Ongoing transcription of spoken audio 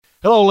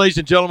Hello, ladies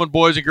and gentlemen,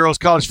 boys and girls,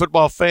 college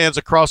football fans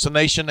across the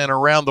nation and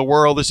around the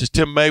world. This is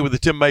Tim May with the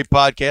Tim May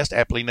Podcast,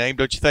 aptly named,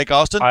 don't you think,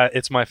 Austin?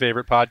 It's my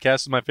favorite podcast.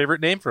 It's my favorite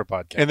name for a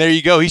podcast. And there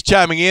you go. He's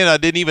chiming in. I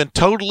didn't even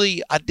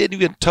totally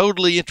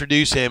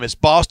introduce him. It's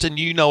Boston.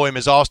 You know him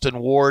as Austin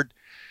Ward,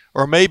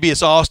 or maybe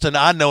it's Austin.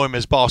 I know him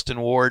as Boston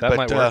Ward. That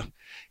might work.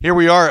 Here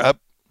we are,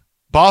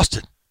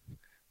 Boston.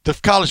 The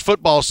college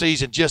football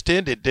season just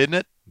ended, didn't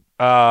it?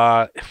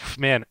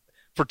 Man,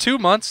 for 2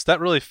 months,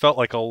 that really felt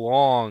like a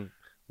long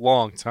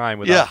time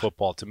without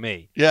football to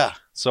me. Yeah.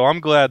 So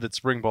I'm glad that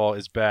spring ball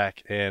is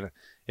back, and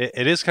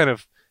it is kind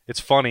of, it's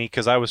funny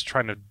because I was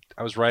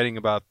writing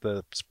about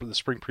the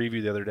spring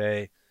preview the other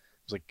day. It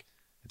was like,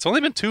 it's only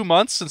been 2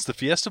 months since the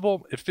Fiesta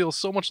Bowl. It feels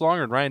so much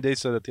longer. And Ryan Day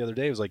said that the other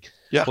day. He was like,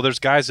 well, there's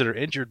guys that are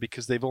injured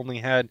because they've only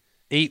had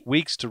 8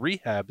 weeks to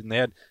rehab, and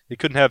they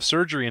couldn't have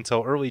surgery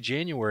until early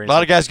January. A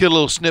lot of guys get a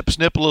little snip,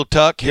 a little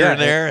tuck here and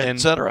there, and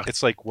et cetera.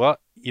 It's like, what,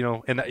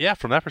 and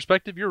from that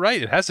perspective, you're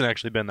right. It hasn't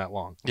actually been that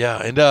long.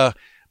 Yeah, and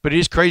but it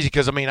is crazy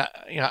because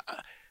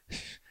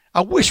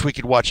I wish we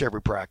could watch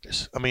every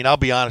practice. I mean, I'll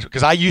be honest,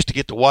 because I used to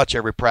get to watch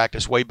every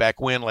practice way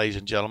back when, ladies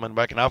and gentlemen,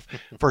 back when I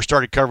first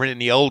started covering it in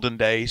the olden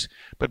days.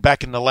 But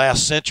back in the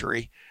last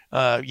century,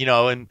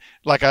 and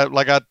like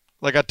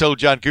I told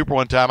John Cooper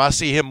one time, I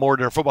see him more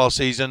during football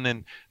season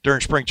and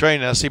during spring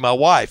training than I see my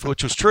wife,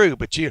 which was true.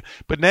 But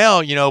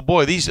now,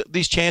 boy,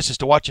 these chances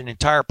to watch an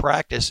entire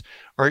practice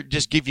or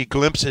just give you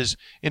glimpses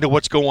into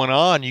what's going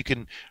on, you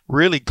can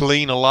really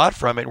glean a lot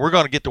from it. We're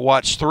going to get to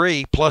watch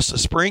 3 plus the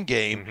spring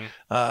game.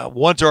 Mm-hmm.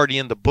 One's already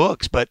in the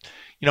books, but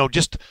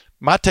just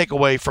my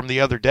takeaway from the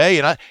other day,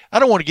 and I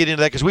don't want to get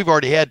into that because we've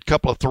already had a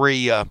couple of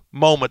 3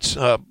 moments,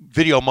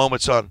 video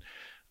moments on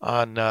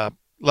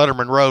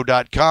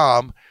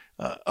LettermanRow.com.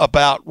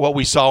 About what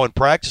we saw in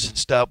practice and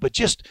stuff, but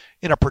just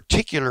in a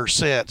particular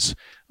sense,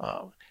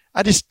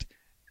 I just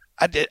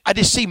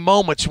see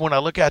moments when I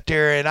look out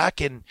there and I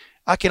can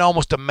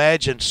almost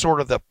imagine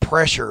sort of the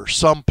pressure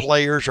some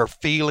players are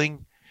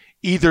feeling.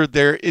 Either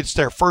it's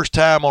their first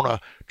time on a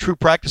true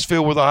practice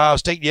field with Ohio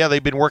State. Yeah,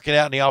 they've been working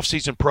out in the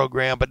off-season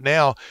program, but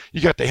now you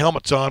got the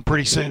helmets on.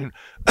 Pretty soon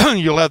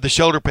you'll have the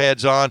shoulder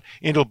pads on,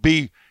 and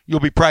you'll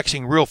be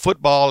practicing real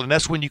football, and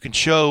that's when you can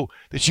show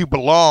that you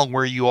belong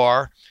where you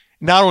are.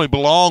 Not only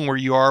belong where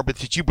you are, but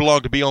that you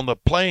belong to be on the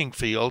playing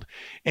field.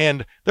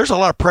 And there's a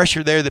lot of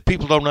pressure there that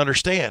people don't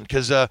understand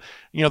because,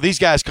 these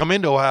guys come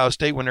into Ohio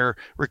State when they're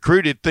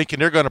recruited thinking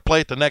they're going to play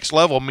at the next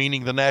level,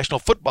 meaning the National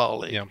Football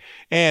League.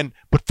 Yeah.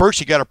 But first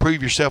you got to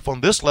prove yourself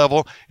on this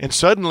level. And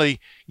suddenly,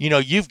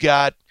 you've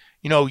got,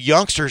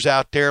 youngsters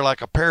out there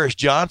like a Paris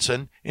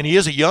Johnson, and he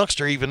is a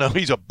youngster, even though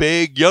he's a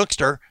big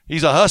youngster.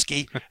 He's a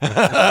Husky.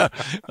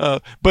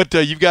 But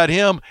you've got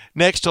him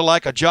next to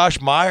like a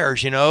Josh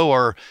Myers,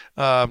 or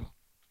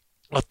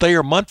a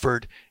Thayer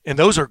Munford, and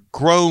those are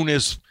grown,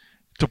 as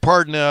to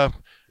pardon an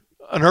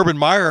Urban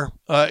Meyer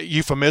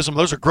euphemism,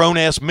 those are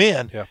grown-ass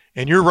men. Yeah.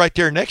 And you're right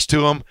there next to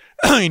them,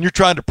 and you're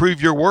trying to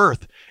prove your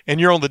worth. And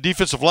you're on the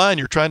defensive line,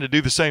 you're trying to do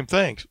the same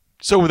things.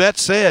 So with that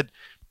said,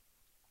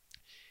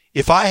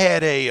 if I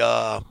had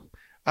a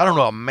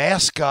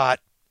mascot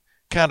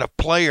kind of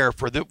player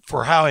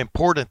for how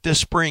important this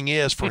spring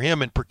is for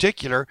him in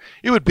particular,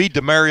 it would be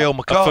Demario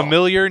McCall. A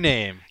familiar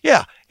name.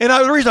 Yeah, and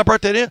the reason I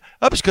brought that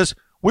up is because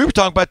we were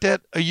talking about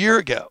that a year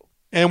ago,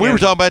 and we were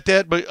talking about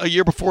that a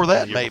year before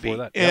that, maybe. Before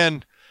that,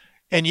 yep.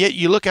 And yet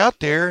you look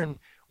out there, and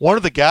one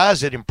of the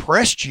guys that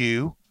impressed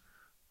you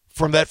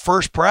from that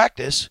first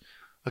practice,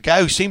 a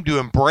guy who seemed to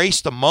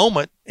embrace the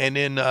moment and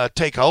then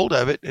take hold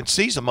of it and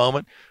seize the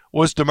moment,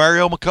 was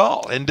Demario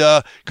McCall. And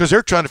because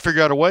they're trying to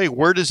figure out a way,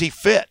 where does he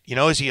fit?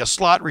 Is he a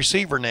slot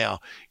receiver now?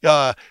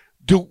 Are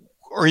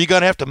you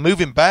going to have to move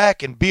him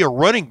back and be a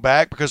running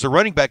back? Because the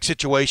running back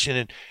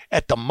situation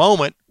at the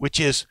moment, which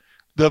is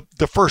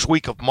the first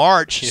week of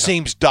March,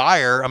 seems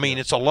dire. I mean,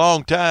 it's a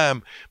long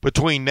time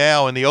between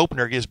now and the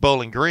opener against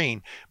Bowling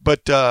Green.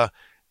 But, I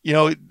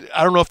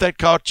don't know if that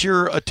caught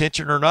your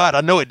attention or not.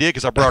 I know it did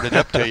because I brought it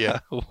up to you.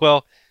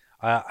 Well,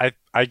 I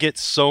get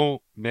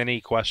so many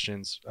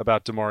questions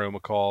about Demario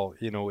McCall.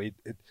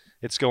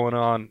 It's going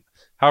on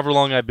however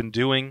long I've been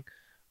doing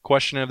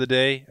Question of the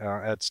Day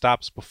at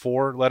stops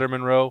before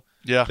Letterman Row.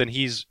 Yeah. Then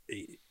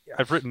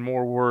I've written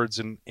more words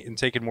and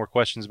taken more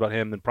questions about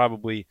him than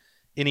probably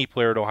any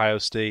player at Ohio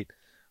State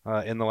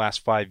in the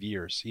last 5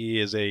 years. He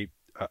is a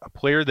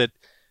player that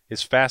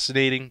is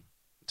fascinating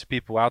to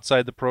people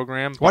outside the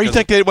program. Why do you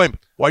think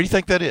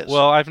that is?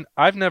 Well,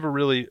 I've never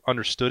really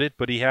understood it,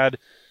 but he had,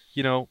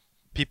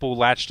 people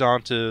latched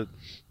on to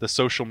the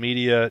social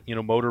media,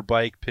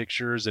 motorbike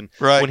pictures, and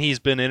when he's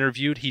been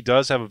interviewed, he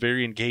does have a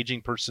very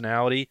engaging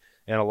personality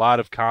and a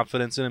lot of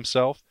confidence in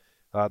himself.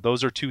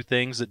 Those are 2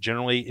 things that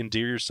generally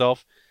endear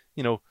yourself,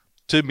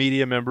 to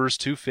media members,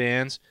 to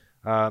fans.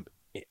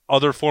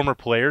 Other former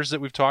players that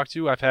we've talked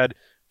to, I've had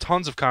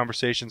tons of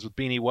conversations with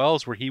Beanie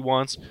Wells where he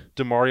wants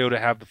Demario to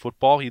have the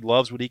football. He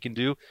loves what he can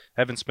do.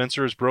 Evan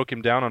Spencer has broke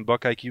him down on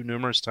Buck IQ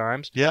numerous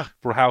times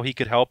for how he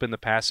could help in the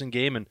passing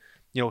game. And,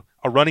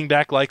 a running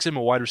back likes him,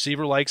 a wide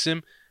receiver likes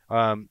him.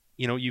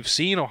 you've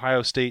seen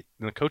Ohio State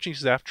and the coaching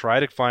staff try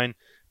to find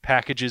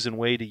packages and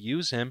way to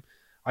use him.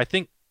 I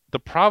think the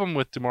problem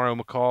with Demario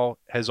McCall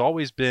has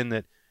always been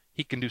that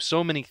he can do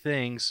so many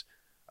things,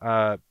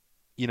 at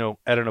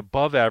an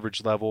above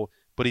average level,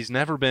 but he's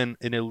never been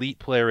an elite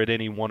player at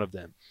any one of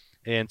them.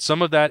 And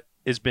some of that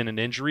has been an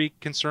injury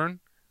concern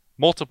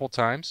multiple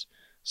times.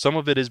 Some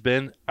of it has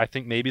been, I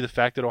think, maybe the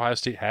fact that Ohio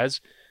State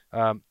has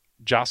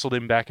jostled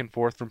him back and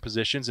forth from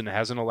positions and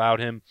hasn't allowed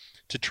him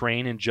to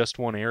train in just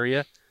one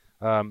area.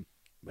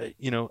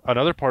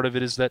 Another part of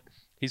it is that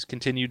he's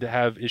continued to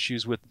have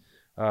issues with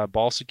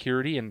ball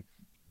security. And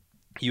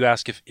you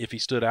ask if he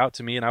stood out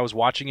to me, and I was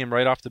watching him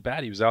right off the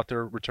bat. He was out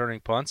there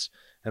returning punts,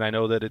 and I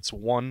know that it's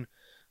one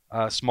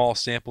small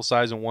sample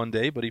size in one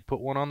day, but he put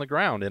one on the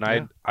ground. And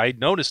yeah. I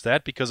noticed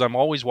that because I'm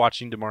always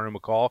watching Demario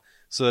McCall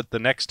so that the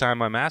next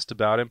time I'm asked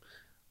about him,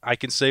 I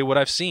can say what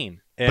I've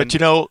seen. And,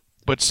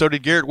 but so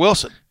did Garrett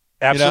Wilson.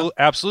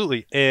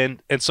 Absolutely.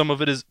 And some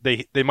of it is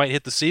they might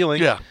hit the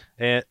ceiling. Yeah.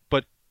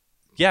 But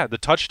the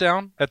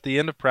touchdown at the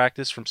end of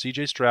practice from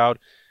C.J. Stroud,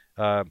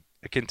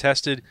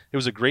 contested. It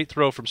was a great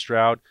throw from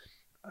Stroud.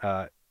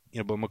 But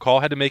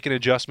McCall had to make an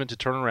adjustment to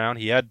turn around.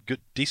 He had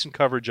decent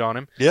coverage on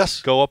him.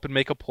 Yes. Go up and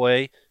make a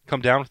play,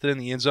 come down with it in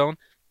the end zone.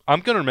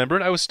 I'm going to remember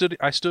it.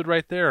 I stood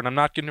right there, and I'm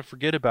not going to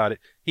forget about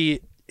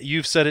it.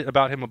 You've said it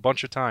about him a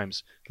bunch of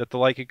times, that the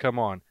light could come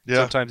on. Yeah.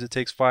 Sometimes it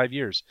takes 5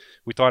 years.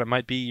 We thought it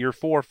might be year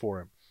 4 for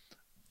him.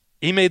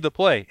 He made the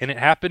play, and it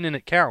happened, and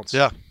it counts.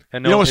 Yeah.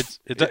 And no,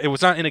 it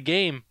was not in a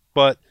game,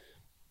 but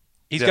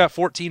he's got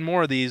 14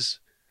 more of these,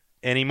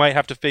 and he might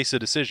have to face a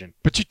decision.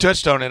 But you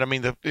touched on it. I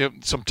mean,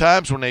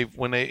 sometimes when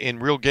they in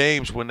real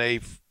games, when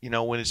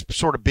it's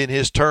sort of been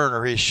his turn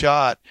or his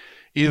shot,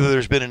 either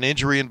there's been an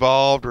injury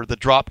involved or the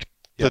dropped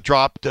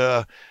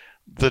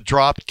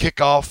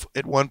kickoff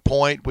at one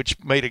point,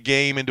 which made a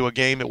game into a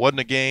game that wasn't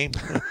a game.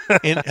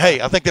 And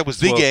hey, I think that was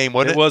the game,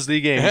 wasn't it? It was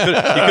the game. He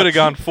could have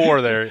gone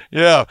 4 there.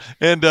 Yeah,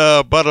 and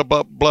blah blah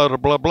blah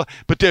blah blah.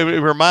 But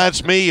it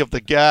reminds me of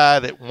the guy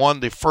that won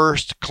the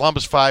first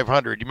Columbus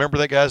 500. You remember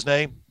that guy's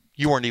name?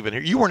 You weren't even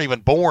here. You weren't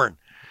even born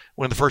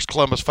when the first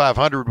Columbus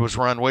 500 was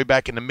run way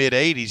back in the mid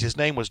 '80s. His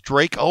name was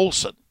Drake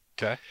Olson.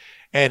 Okay.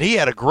 And he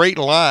had a great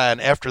line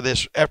after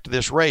this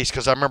race,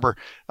 because I remember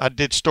I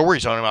did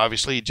stories on him.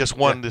 Obviously, he just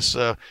won this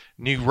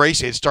new race.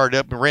 He had started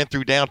up and ran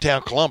through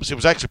downtown Columbus. It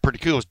was actually pretty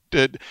cool.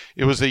 It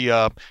was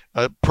the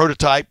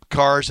prototype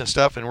cars and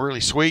stuff, and really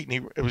sweet.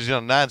 And it was in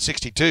a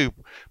 962,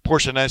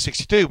 Porsche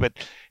 962. But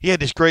he had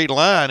this great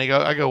line.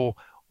 I go,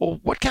 well,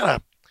 what's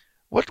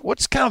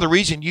kind of the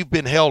reason you've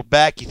been held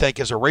back, you think,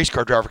 as a race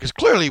car driver? Because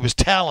clearly he was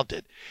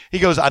talented. He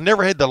goes, I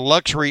never had the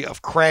luxury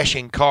of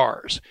crashing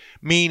cars,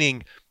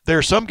 meaning there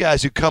are some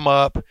guys who come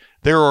up,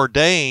 they're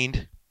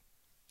ordained,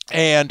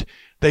 and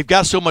they've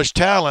got so much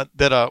talent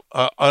that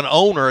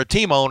a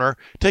team owner,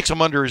 takes them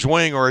under his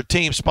wing, or a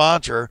team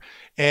sponsor,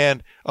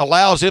 and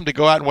allows him to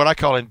go out and what I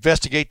call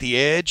investigate the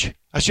edge.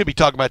 I should be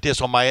talking about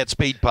this on my At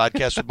Speed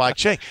podcast with Mike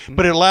Shank,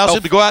 but it allows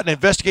him to go out and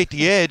investigate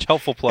the edge.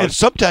 Helpful plug. And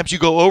sometimes you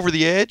go over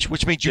the edge,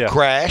 which means you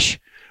crash,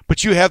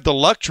 but you have the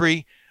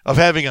luxury of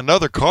having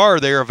another car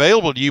there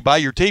available to you by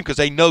your team, because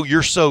they know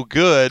you're so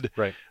good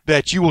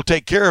that you will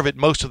take care of it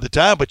most of the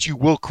time, but you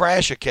will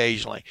crash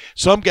occasionally.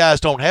 Some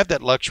guys don't have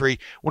that luxury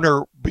when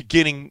they're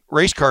beginning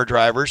race car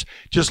drivers,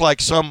 just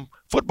like some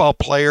football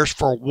players,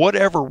 for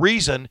whatever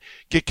reason,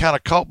 get kind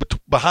of caught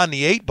behind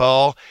the 8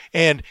 ball,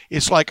 and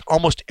it's like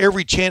almost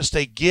every chance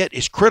they get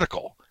is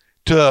critical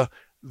to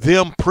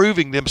them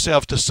proving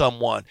themselves to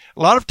someone.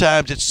 A lot of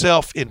times it's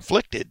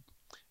self-inflicted.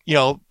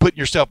 Putting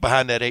yourself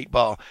behind that 8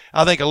 ball.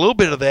 I think a little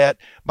bit of that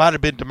might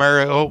have been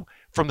Demario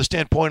from the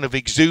standpoint of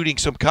exuding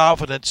some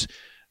confidence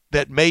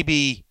that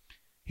maybe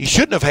he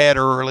shouldn't have had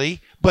early,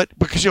 but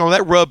because,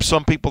 that rubs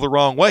some people the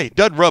wrong way. It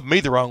doesn't rub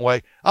me the wrong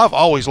way. I've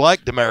always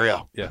liked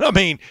Demario. Yeah. I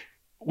mean,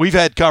 we've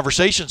had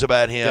conversations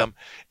about him,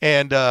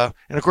 and of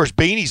course,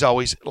 Beanie's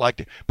always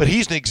liked it. But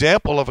he's an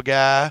example of a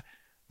guy,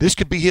 this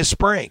could be his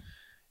spring.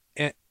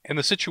 And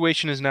the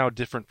situation is now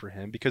different for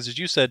him because, as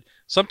you said,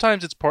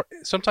 sometimes it's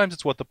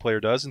what the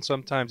player does, and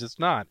sometimes it's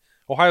not.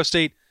 Ohio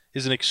State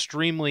is an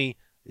extremely,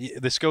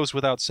 this goes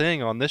without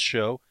saying on this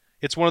show,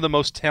 it's one of the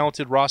most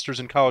talented rosters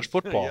in college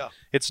football. Yeah.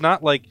 It's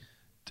not like,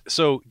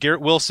 so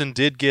Garrett Wilson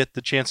did get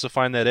the chance to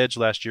find that edge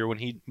last year when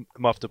he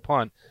muffed a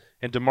punt,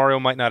 and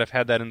Demario might not have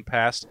had that in the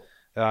past.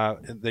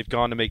 They've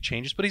gone to make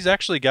changes, but he's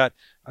actually got,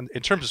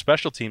 in terms of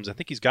special teams, I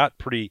think he's got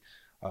pretty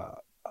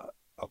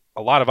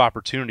a lot of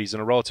opportunities in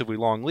a relatively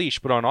long leash.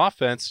 But on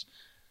offense,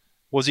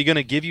 was he going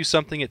to give you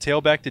something at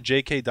tailback that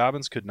J.K.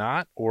 Dobbins could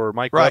not, or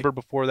Mike Weber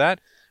before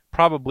that?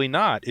 Probably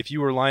not. If you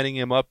were lining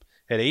him up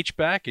at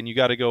H-back and you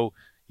got to go,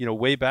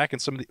 way back,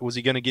 and was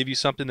he going to give you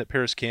something that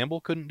Paris Campbell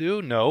couldn't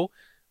do? No.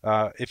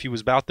 If he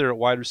was out there at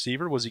wide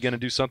receiver, was he going to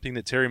do something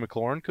that Terry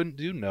McLaurin couldn't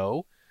do?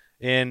 No.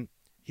 And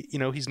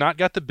he's not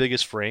got the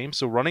biggest frame,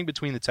 so running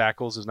between the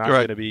tackles is not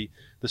going to be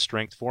the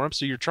strength for him.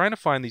 So you're trying to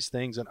find these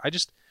things, and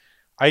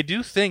I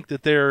do think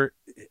that there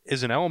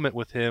is an element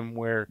with him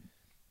where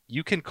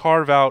you can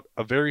carve out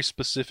a very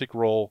specific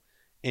role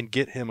and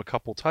get him a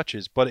couple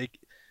touches, but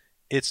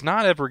it's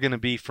not ever going to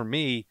be for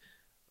me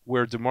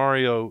where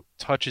DeMario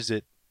touches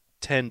it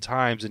 10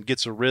 times and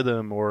gets a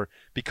rhythm or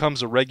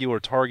becomes a regular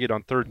target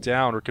on third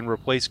down or can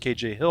replace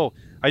KJ Hill.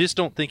 I just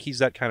don't think he's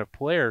that kind of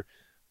player.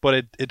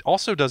 But it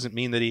also doesn't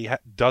mean that he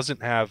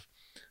doesn't have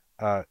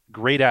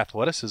great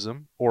athleticism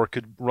or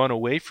could run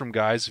away from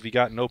guys if he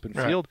got an open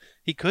field.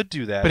 He could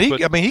do that. But he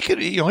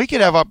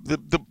could have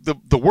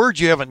the word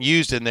you haven't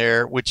used in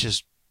there, which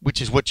is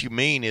what you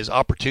mean, is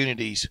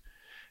opportunities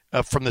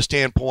from the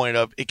standpoint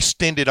of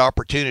extended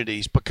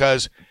opportunities,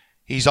 because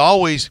he's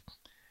always,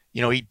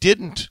 he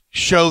didn't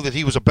show that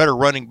he was a better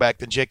running back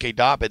than J.K.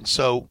 Dobbins,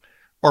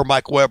 or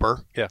Mike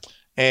Weber,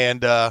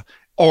 and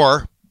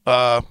or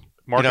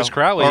Marcus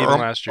Crowley even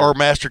last year, or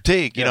Master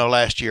Teague,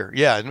 last year,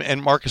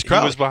 and Marcus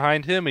Crowley. He was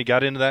behind him. He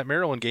got into that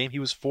Maryland game. He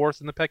was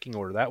 4th in the pecking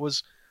order. That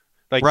was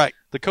right.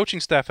 The coaching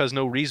staff has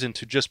no reason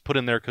to just put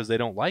him there because they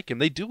don't like him.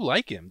 They do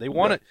like him. They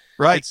want it.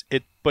 Right.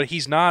 But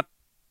he's not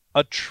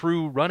a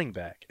true running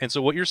back. And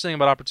so what you're saying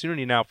about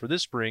opportunity now for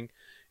this spring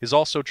is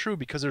also true,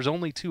 because there's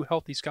only 2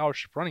 healthy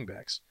scholarship running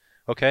backs.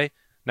 Okay.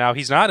 Now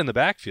he's not in the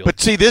backfield.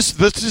 But see, this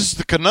is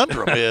the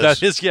conundrum.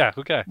 That is,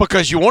 okay.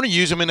 Because you want to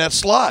use him in that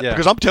slot. Yeah.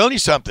 Because I'm telling you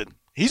something.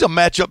 He's a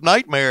matchup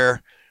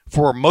nightmare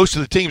for most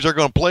of the teams they're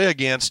going to play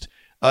against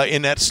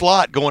in that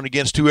slot, going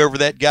against whoever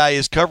that guy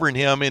is covering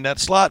him in that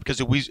slot.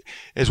 Because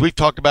as we've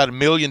talked about a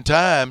million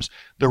times,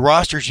 the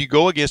rosters you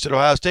go against at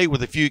Ohio State,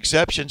 with a few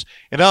exceptions,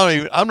 and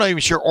I'm not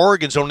even sure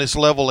Oregon's on this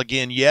level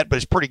again yet,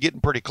 but it's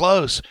getting pretty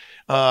close.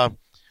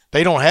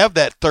 They don't have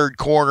that third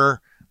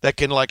corner that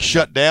can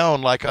shut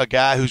down like a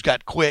guy who's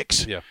got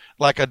quicks,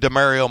 like a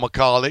Demario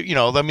McCall.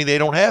 They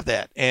don't have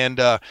that. And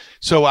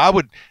so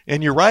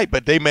and you're right,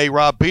 but they may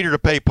rob Peter to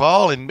pay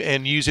Paul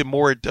and use him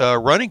more at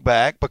running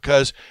back,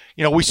 because,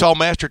 we saw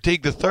Master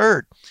Teague the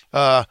third,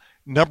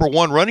 number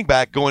 1 running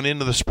back going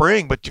into the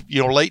spring, but,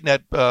 late in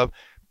that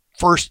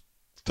first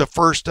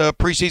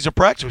preseason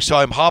practice, we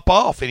saw him hop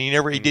off and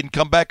he didn't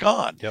come back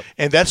on. Yep.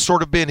 And that's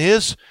sort of been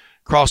his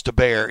cross to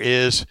bear,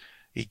 is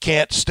he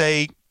can't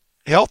stay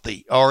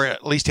healthy, or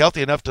at least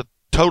healthy enough to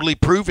totally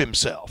prove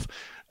himself.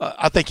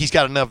 I think he's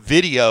got enough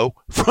video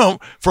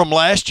from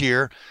last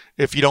year,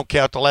 if you don't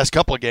count the last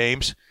couple of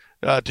games,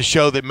 to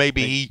show that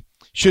maybe he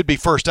should be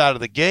first out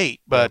of the gate,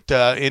 but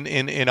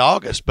in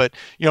August. But,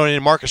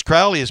 and Marcus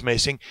Crowley is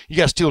missing. You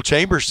got Steele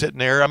Chambers sitting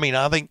there.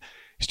 I think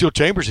Steele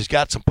Chambers has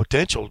got some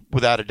potential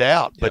without a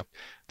doubt. But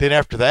then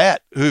after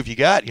that, who have you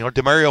got?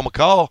 Demario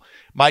McCall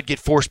might get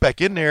forced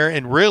back in there,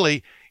 and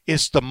really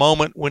it's the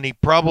moment when he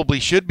probably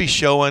should be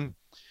showing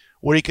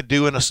what he could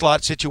do in a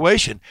slot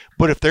situation.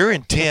 But if their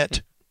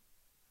intent,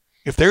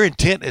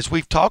 as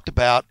we've talked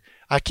about,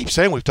 I keep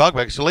saying we've talked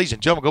about it, so ladies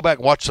and gentlemen, go back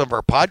and watch some of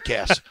our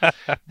podcasts.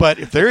 But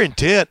if their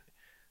intent,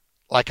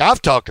 like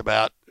I've talked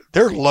about,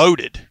 they're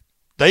loaded.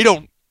 They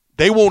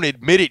won't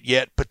admit it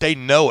yet, but they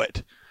know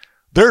it.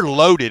 They're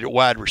loaded at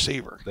wide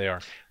receiver. They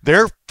are.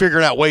 They're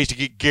figuring out ways to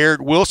get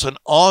Garrett Wilson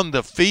on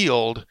the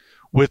field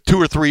with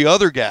 2 or 3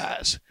 other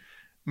guys,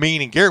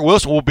 meaning Garrett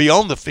Wilson will be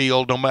on the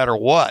field no matter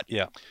what.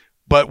 Yeah.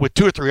 But with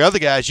 2 or 3 other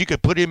guys, you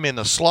could put him in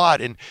the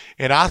slot. And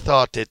I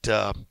thought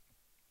that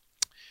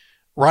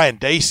Ryan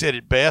Day said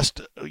it best.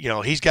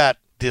 He's got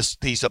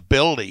these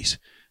abilities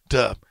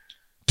to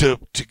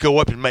go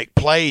up and make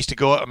plays, to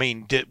go up.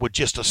 That would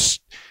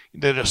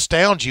that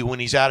astounds you when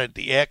he's out at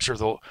the X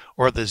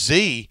or the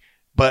Z.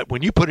 But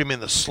when you put him in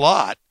the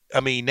slot,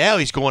 now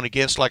he's going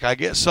against, like I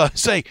guess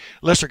say,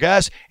 lesser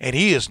guys, and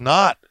he is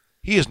not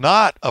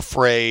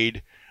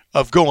afraid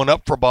of going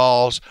up for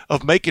balls,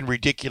 of making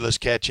ridiculous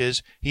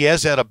catches. He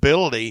has that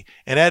ability,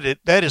 and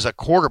that is a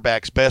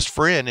quarterback's best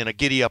friend in a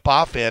giddy-up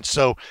offense.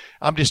 So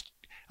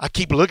I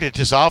keep looking at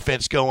this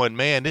offense going,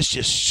 man, this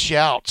just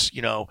shouts,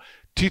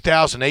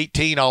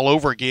 2018 all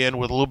over again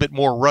with a little bit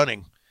more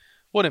running.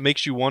 Well, it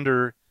makes you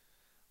wonder,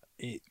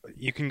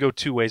 you can go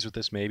 2 ways with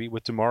this maybe,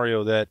 with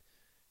DeMario, that,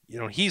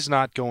 he's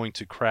not going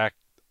to crack,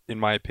 in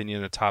my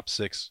opinion, a top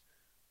 6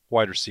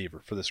 wide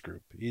receiver for this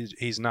group.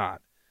 He's not.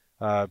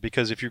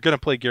 Because if you're going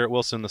to play Garrett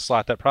Wilson in the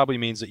slot, that probably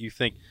means that you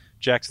think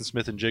Jackson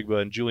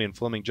Smith-Njigba and Julian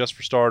Fleming, just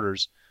for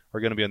starters,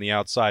 are going to be on the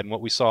outside. And what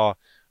we saw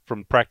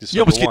from practice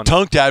you almost get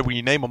tongue-tied when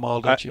you name them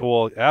all, don't you?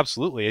 Well,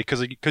 absolutely,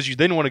 because you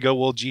then want to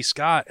go, G.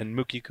 Scott and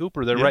Mookie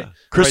Cooper. They're right.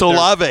 Chris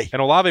Olave.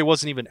 And Olave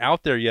wasn't even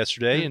out there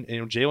yesterday, and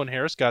Jalen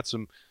Harris got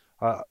some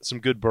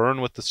good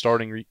burn with the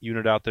starting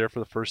unit out there for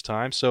the first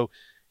time. So,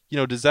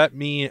 what does that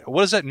mean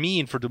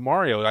for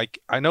DeMario?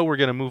 I know we're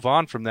going to move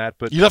on from that,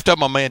 but you left out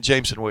my man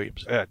Jameson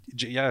Williams.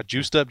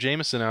 Juiced up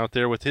Jameson out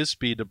there with his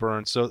speed to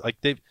burn. So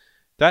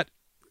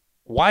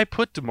why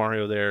put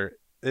DeMario there?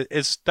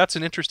 That's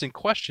an interesting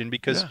question,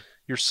 because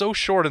you're so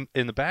short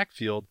in the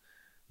backfield,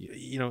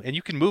 and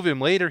you can move him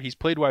later. He's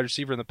played wide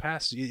receiver in the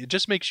past. It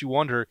just makes you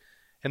wonder.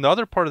 And the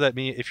other part of that,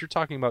 if you're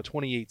talking about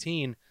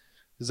 2018,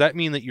 does that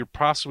mean that you're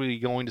possibly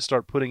going to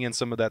start putting in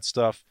some of that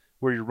stuff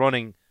where you're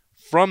running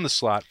from the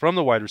slot, from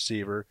the wide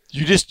receiver?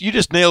 You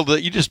just nailed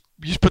it. You just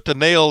put the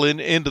nail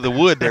into the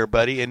wood there,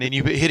 buddy, and then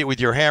you hit it with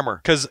your hammer.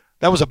 Because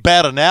that was a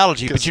bad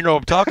analogy, but you know what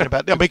I'm talking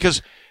about.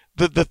 Because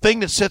the thing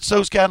that sets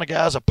those kind of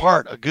guys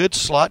apart, a good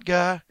slot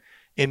guy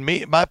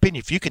in my opinion,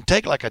 if you can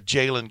take like a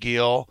Jalen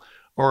Gill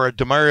or a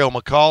Demario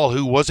McCall,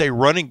 who was a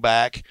running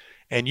back,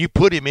 and you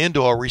put him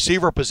into a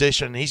receiver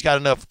position, and he's got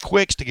enough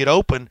quicks to get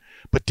open,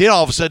 but then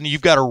all of a sudden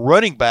you've got a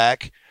running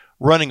back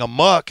running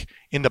amok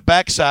in the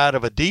backside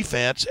of a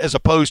defense as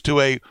opposed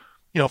to a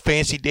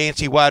fancy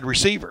dancy wide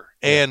receiver.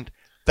 And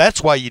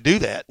that's why you do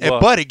that.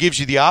 But it gives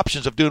you the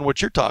options of doing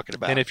what you're talking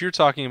about. And if you're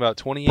talking about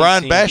 2018,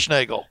 Brian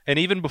Bashnagel, and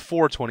even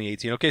before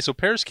 2018, okay, so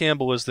Paris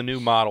Campbell is the new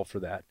model for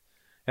that.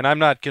 And I'm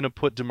not going to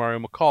put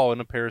Demario McCall in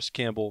a Paris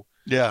Campbell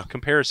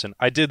comparison.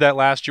 I did that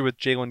last year with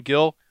Jalen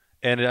Gill,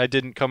 and I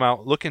didn't come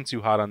out looking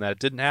too hot on that. It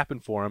didn't happen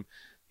for him.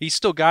 He's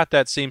still got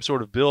that same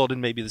sort of build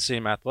and maybe the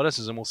same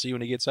athleticism. We'll see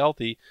when he gets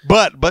healthy.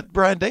 But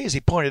Brian Day, as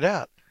he pointed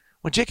out,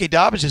 when J.K.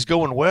 Dobbins is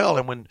going well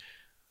and when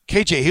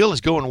K.J. Hill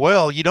is going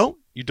well, you don't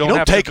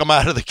take them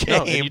out of the game.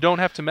 No, and you don't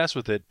have to mess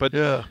with it. But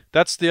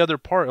that's the other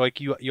part.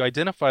 Like you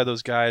identify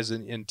those guys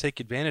and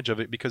take advantage of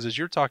it, because as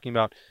you're talking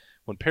about,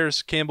 when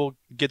Paris Campbell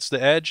gets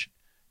the edge,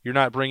 you're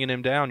not bringing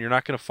him down. You're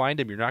not going to find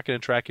him. You're not going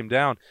to track him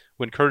down.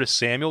 When Curtis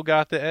Samuel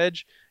got the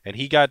edge and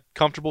he got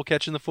comfortable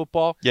catching the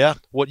football,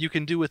 what you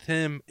can do with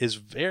him is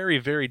very,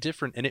 very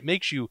different, and it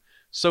makes you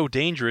so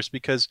dangerous,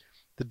 because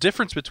the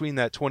difference between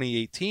that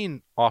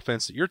 2018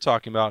 offense that you're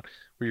talking about,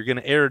 where you're going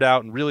to air it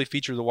out and really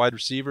feature the wide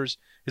receivers,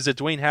 is that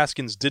Dwayne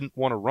Haskins didn't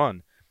want to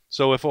run.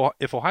 So if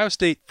Ohio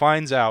State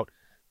finds out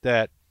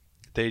that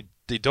they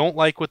don't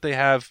like what they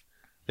have,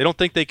 they don't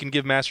think they can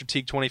give Master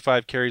Teague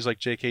 25 carries like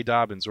J.K.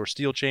 Dobbins, or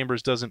Steel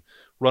Chambers doesn't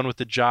run with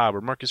the job,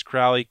 or Marcus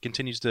Crowley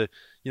continues to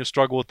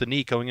struggle with the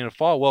knee going into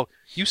fall. Well,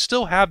 you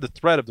still have the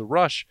threat of the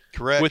rush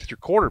with your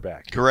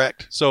quarterback.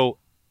 Correct. So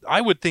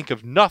I would think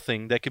of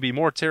nothing that could be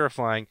more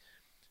terrifying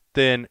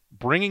than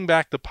bringing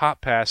back the pop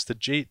pass that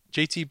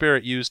J.T.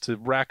 Barrett used to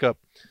rack up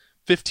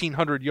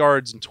 1,500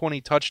 yards and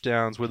 20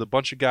 touchdowns, with a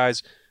bunch of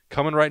guys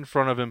coming right in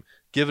front of him,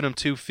 giving him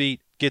 2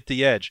 feet, get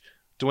the edge.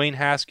 Dwayne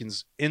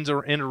Haskins, end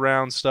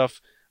around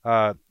stuff,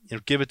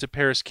 give it to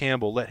Paris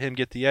Campbell, let him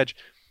get the edge.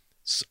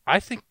 So I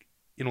think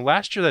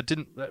last year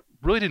that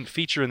really didn't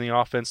feature in the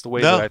offense the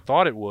way that I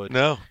thought it would.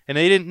 No, and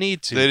they didn't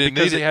need to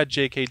because they had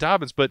J.K.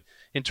 Dobbins. But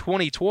in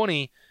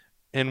 2020,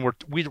 and we're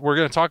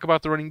going to talk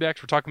about the running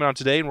backs. We're talking about them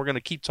today, and we're going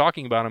to keep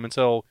talking about them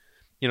until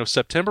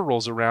September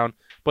rolls around.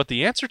 But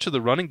the answer to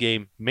the running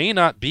game may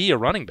not be a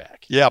running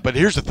back. Yeah, but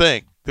here's the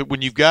thing: that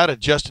when you've got a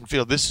Justin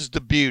Fields, this is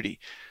the beauty.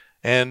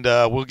 And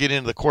we'll get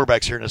into the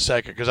quarterbacks here in a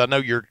second, because I know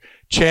you're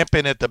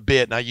champing at the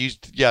bit. And I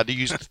used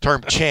the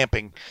term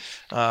champing.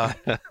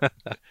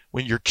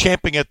 When you're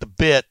champing at the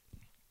bit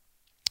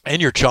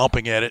and you're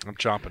chomping at it. I'm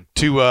chomping.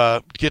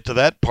 To get to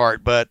that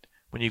part. But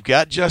when you've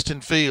got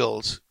Justin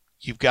Fields,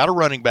 you've got a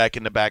running back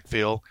in the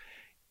backfield.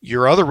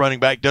 Your other running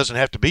back doesn't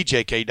have to be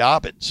J.K.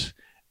 Dobbins,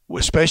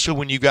 especially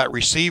when you've got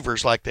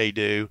receivers like they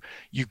do.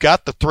 You've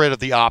got the threat of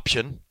the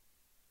option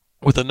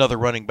with another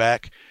running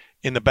back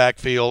in the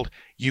backfield.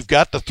 You've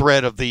got the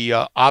threat of the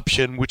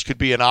option, which could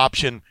be an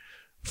option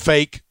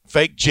fake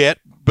jet,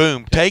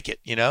 boom, take it,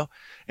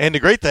 And the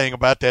great thing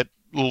about that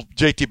little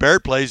J.T.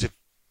 Barrett plays,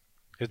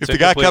 if the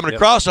guy coming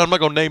across, I'm not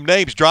going to name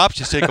names,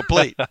 drops, it's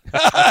incomplete.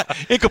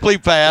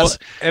 Incomplete pass.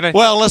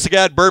 Well, unless the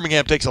guy at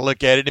Birmingham takes a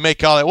look at it, he may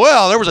call it,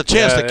 well, there was a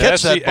chance to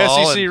catch that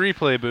ball. SEC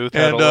replay booth.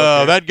 And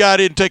that guy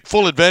didn't take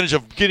full advantage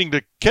of getting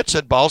to catch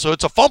that ball, so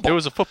it's a fumble. It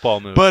was a football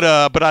move. But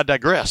I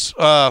digress.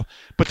 But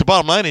the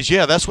bottom line is,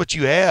 that's what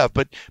you have.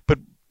 But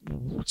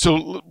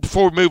so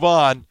before we move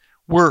on,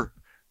 we're,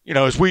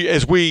 as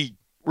we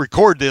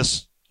record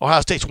this, Ohio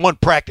State's one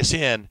practice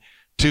in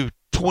to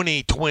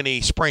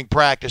 2020 spring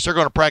practice. They're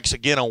going to practice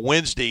again on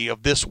Wednesday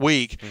of this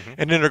week,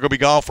 and then they're going to be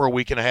gone for a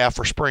week and a half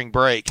for spring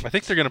break. I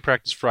think they're going to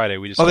practice Friday.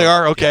 They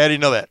are? Okay, yeah. I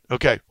didn't know that.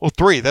 Okay, well,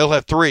 3. They'll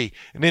have 3,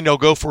 and then they'll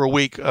go for a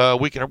week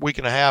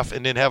and a half,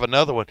 and then have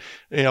another one.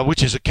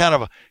 Which is a kind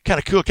of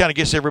cool. Kind of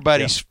gets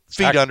everybody's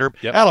feet under them.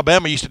 Yep.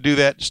 Alabama used to do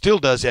that, still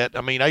does that.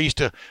 I mean, I used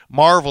to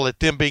marvel at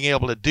them being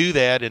able to do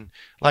that, and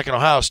like in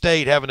Ohio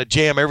State, having to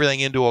jam everything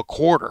into a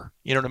quarter.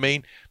 You know what I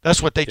mean?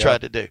 That's what they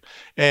tried to do.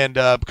 And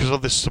because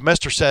of the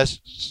semester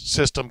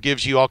system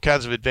gives you all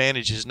kinds of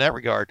advantages in that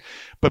regard.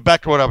 But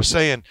back to what I was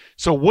saying.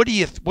 So what do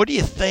you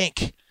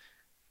think?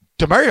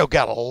 Demario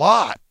got a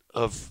lot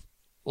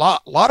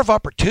of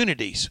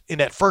opportunities in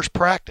that first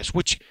practice,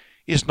 which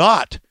is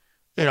not,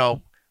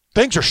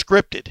 things are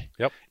scripted.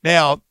 Yep.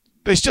 Now,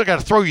 they still got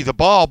to throw you the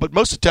ball, but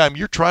most of the time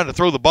you're trying to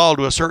throw the ball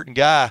to a certain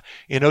guy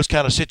in those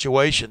kind of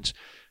situations.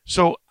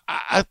 So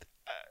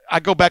I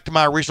go back to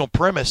my original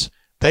premise.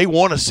 They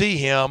want to see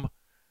him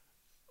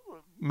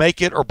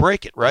make it or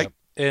break it, right? Yep.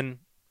 And,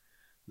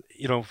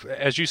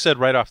 as you said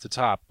right off the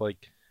top,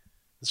 like,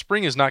 the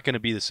spring is not going to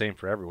be the same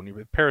for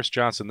everyone. Paris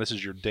Johnson, this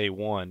is your day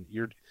one.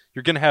 You're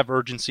going to have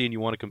urgency and you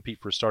want to compete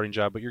for a starting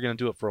job, but you're going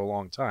to do it for a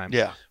long time.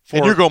 Yeah,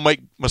 and you're going to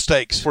make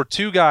mistakes. For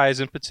 2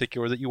 guys in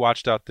particular that you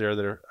watched out there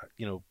that are,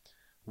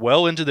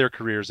 well into their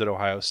careers at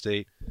Ohio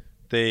State,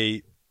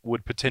 they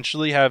would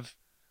potentially have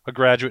a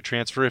graduate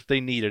transfer if they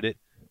needed it.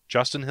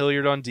 Justin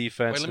Hilliard on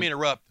defense. Wait, let me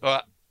interrupt.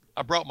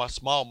 I brought my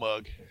small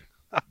mug.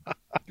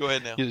 Go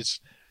ahead now.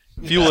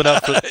 fueling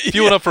up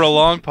for a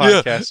long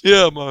podcast.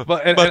 Yeah,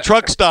 my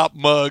truck stop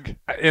mug.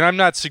 And I'm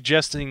not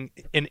suggesting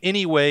in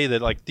any way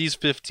that like these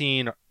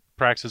 15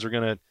 practices are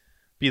going to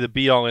be the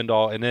be all end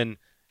all, and then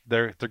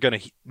they're going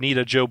to need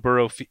a Joe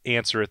Burrow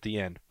answer at the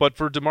end. But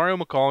for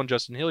Demario McCall and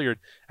Justin Hilliard,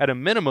 at a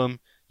minimum,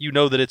 you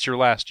know that it's your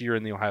last year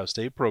in the Ohio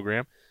State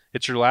program.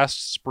 It's your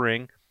last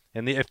spring,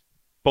 and if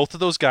both of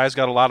those guys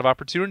got a lot of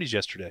opportunities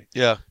yesterday.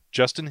 Yeah.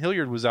 Justin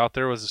Hilliard was out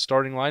there as a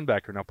starting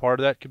linebacker. Now, part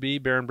of that could be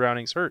Baron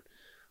Browning's hurt.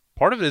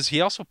 Part of it is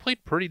he also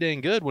played pretty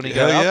dang good when he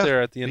got out there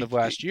at the end of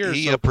last year.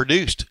 He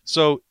produced.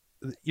 So,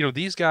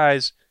 these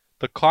guys,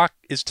 the clock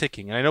is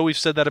ticking. And I know we've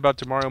said that about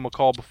Demario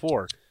McCall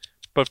before,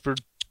 but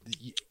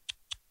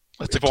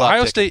if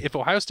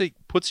Ohio State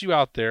puts you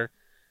out there,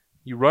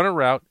 you run a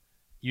route,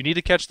 you need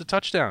to catch the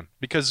touchdown.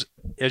 Because,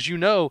 as you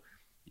know,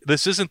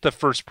 this isn't the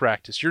first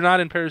practice. You're not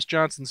in Paris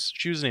Johnson's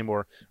shoes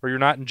anymore, or you're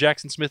not in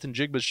Jackson Smith and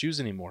Jigba's shoes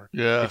anymore.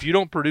 Yeah. If you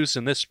don't produce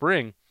in this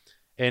spring,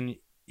 and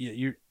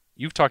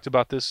you've talked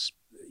about this,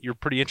 you're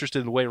pretty interested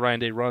in the way Ryan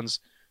Day runs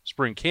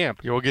spring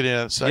camp. Yeah, we'll get in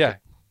a second. Yeah.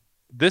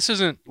 This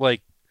isn't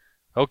like,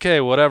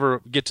 okay,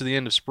 whatever, get to the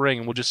end of spring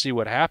and we'll just see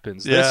what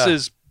happens. Yeah.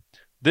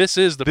 This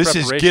is the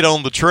preparation. This is get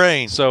on the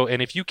train. So,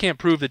 and if you can't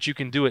prove that you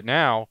can do it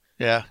now,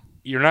 yeah,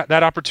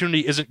 that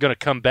opportunity isn't going to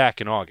come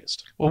back in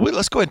August. Well,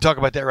 let's go ahead and talk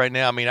about that right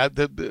now. I mean,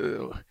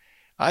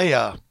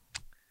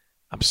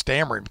 I'm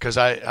stammering because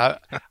I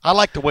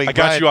like the way I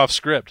got you off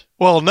script.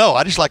 Well, no,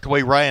 I just like the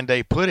way Ryan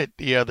Day put it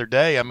the other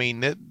day. I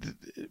mean,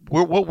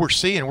 what we're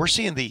seeing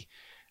the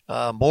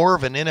more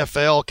of an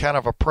NFL kind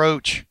of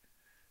approach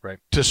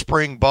to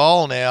spring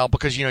ball now,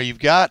 because you've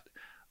got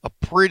a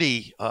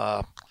pretty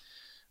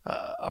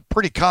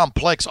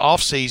complex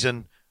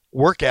offseason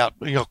workout,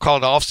 call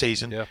it off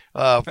season.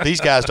 Yeah.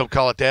 These guys don't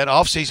call it that.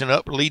 Off season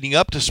leading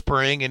up to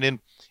spring, and then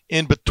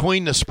in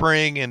between the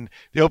spring and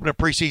the opening of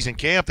preseason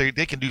camp,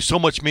 they can do so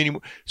much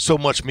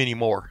many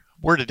more.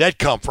 Where did that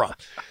come from?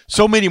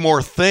 So many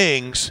more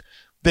things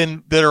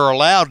that are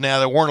allowed now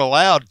that weren't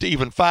allowed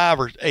even 5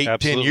 or 8,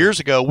 Absolutely. 10 years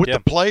ago with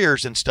the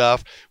players and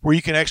stuff, where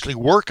you can actually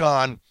work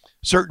on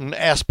certain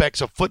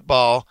aspects of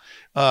football.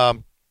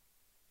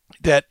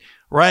 That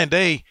Ryan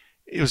Day,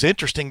 it was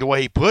interesting the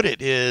way he put it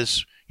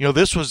is,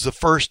 this was the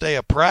first day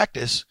of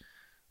practice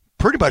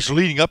pretty much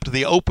leading up to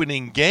the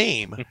opening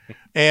game.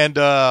 And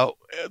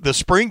the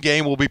spring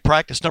game will be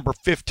practice number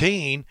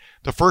 15.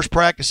 The first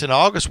practice in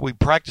August will be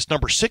practice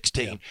number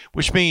 16,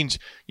 which means,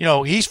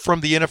 he's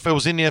from the NFL,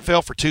 was in the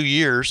NFL for 2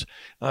 years,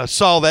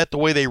 saw that the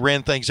way they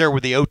ran things there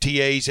with the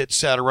OTAs, et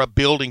cetera,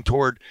 building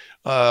toward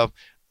the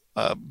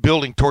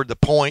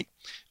point.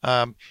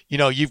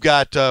 You've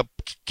got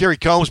Kerry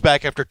Combs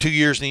back after 2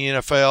 years in the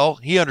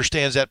NFL. He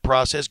understands that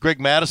process. Greg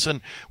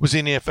Mattison was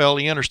in the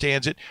NFL. He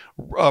understands it.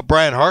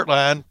 Brian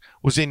Hartline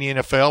was in the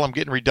NFL. I'm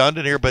getting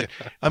redundant here, but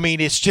I mean,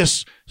 it's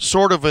just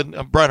sort of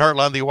Brian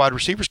Hartline, the wide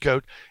receivers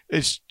coach.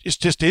 It's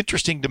just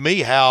interesting to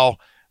me how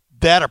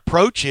that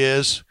approach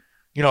is,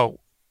 in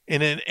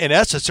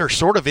essence, they're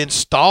sort of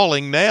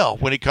installing now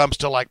when it comes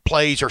to like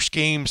plays or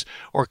schemes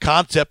or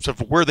concepts of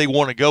where they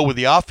want to go with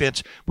the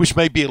offense, which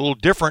may be a little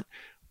different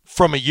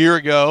from a year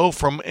ago,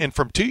 from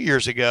 2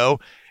 years ago.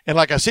 And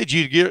like I said,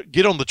 you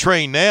get on the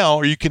train now,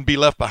 or you can be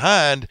left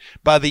behind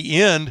by the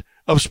end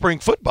of spring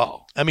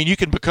football. I mean, you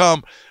can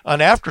become an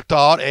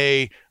afterthought,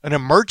 an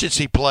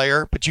emergency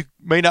player, but you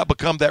may not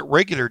become that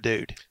regular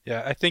dude.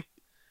 Yeah, I think,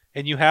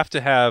 and you have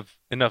to have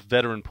enough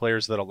veteran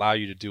players that allow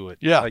you to do it.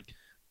 Yeah. Like,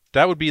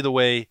 that would be the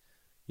way,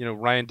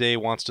 Ryan Day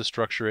wants to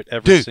structure it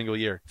every single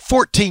year.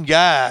 14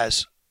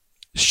 guys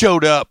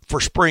showed up for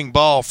spring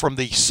ball from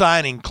the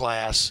signing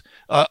class,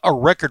 a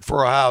record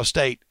for Ohio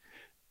State.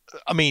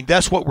 I mean,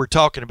 that's what we're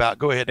talking about.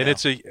 Go ahead.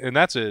 And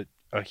that's a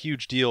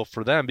huge deal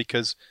for them,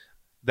 because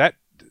that,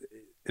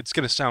 it's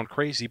going to sound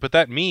crazy, but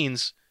that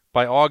means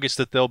by August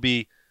that they'll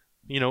be,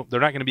 they're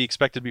not going to be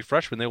expected to be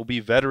freshmen. They will be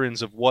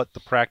veterans of what the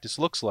practice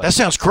looks like. That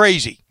sounds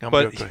crazy.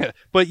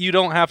 But you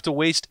don't have to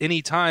waste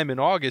any time in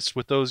August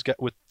with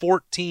with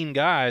 14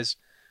 guys.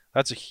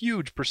 That's a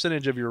huge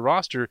percentage of your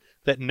roster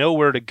that know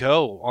where to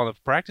go on the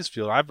practice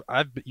field.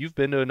 You've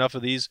been to enough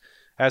of these,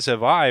 as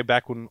have I,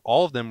 back when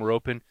all of them were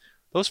open.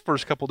 Those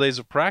first couple days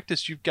of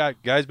practice, you've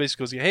got guys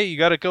basically saying, hey, you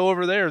got to go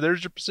over there.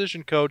 There's your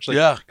position coach.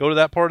 Go to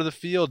that part of the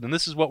field, and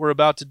this is what we're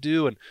about to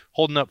do, and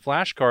holding up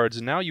flashcards.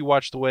 And now you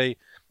watch the way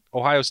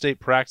Ohio State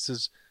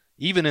practices,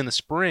 even in the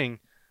spring,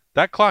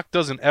 that clock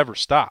doesn't ever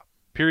stop.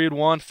 Period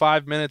 1,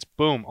 5 minutes,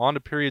 boom, on to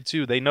period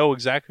 2. They know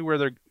exactly where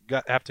they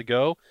have to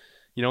go.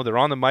 They're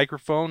on the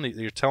microphone.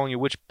 They're telling you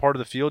which part of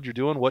the field you're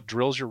doing, what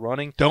drills you're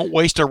running. Don't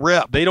waste a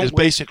rep. They don't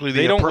basically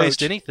they the don't approach.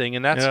 waste anything,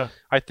 and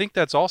I think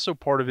that's also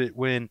part of it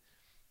when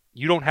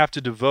you don't have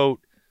to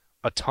devote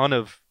a ton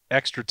of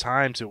extra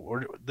time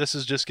to. This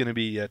is just going to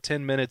be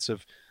 10 minutes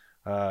of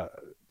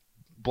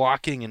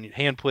blocking and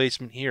hand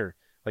placement here.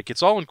 Like,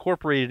 it's all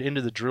incorporated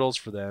into the drills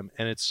for them,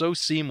 and it's so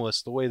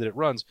seamless the way that it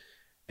runs,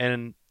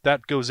 and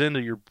that goes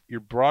into your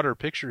broader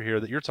picture here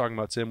that you're talking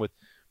about, Tim, with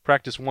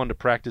practice 1 to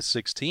practice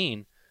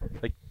 16.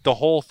 Like, the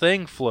whole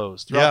thing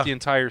flows throughout the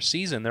entire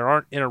season. There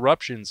aren't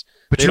interruptions.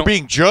 But you're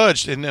being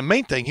judged, and the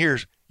main thing here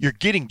is you're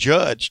getting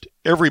judged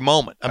every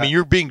moment. I mean,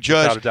 you're being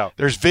judged. Without a doubt.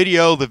 There's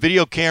video, the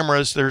video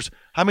cameras. There's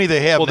how many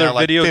they have now?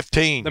 Like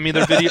 15. I mean,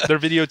 they're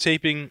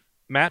videotaping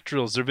mat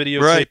drills. They're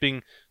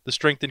videotaping the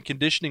strength and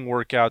conditioning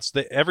workouts.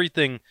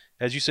 Everything,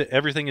 as you said,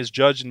 everything is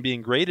judged and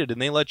being graded,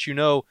 and they let you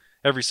know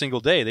every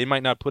single day. They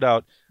might not put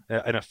out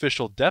an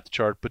official depth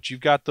chart, but you've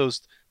got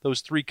those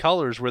 3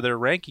 colors where they're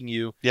ranking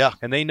you. Yeah.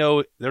 And they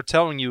know they're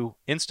telling you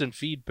instant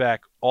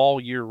feedback all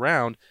year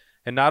round.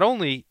 And not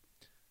only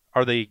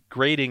are they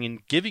grading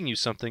and giving you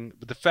something,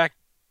 but the fact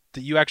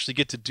that you actually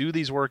get to do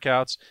these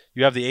workouts,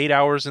 you have the 8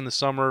 hours in the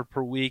summer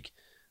per week.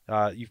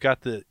 You've got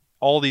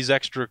all these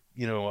extra,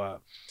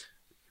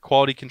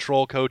 quality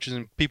control coaches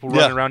and people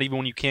running around even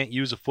when you can't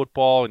use a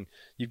football, and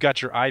you've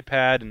got your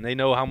iPad and they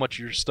know how much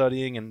you're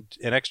studying and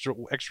extra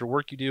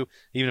work you do,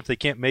 even if they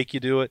can't make you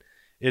do it.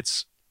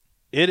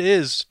 It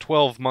is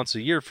 12 months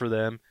a year for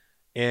them.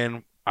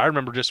 And I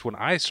remember just when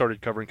I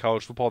started covering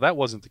college football, that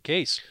wasn't the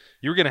case.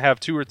 You were going to have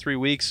 2 or 3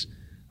 weeks,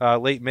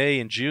 late May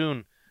and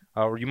June,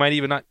 or you might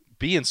even not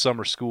be in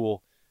summer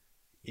school.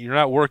 You're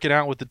not working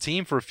out with the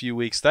team for a few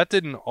weeks. That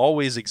didn't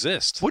always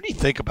exist. What do you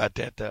think about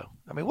that, though?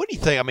 I mean, what do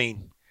you think? I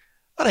mean,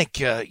 I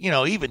think,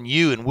 even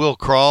you and Will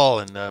Crawl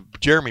and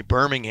Jeremy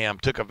Birmingham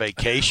took a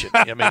vacation.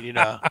 I mean,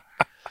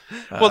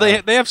 well,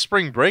 they have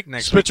spring break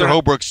next week. Spencer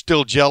Holbrook's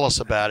still jealous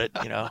about it,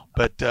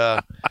 But,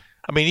 I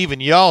mean,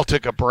 even y'all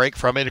took a break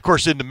from it. Of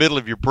course, in the middle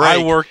of your break.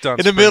 I worked on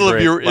in the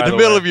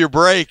middle of your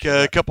break,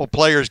 a couple of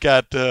players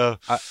got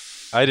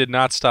I did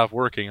not stop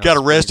working. Got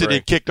arrested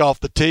and kicked off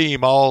the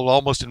team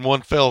almost in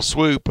one fell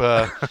swoop.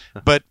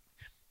 But,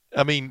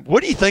 I mean,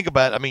 what do you think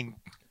about it? I mean,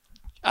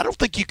 I don't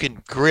think you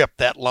can grip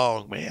that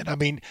long, man. I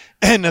mean,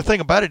 and the thing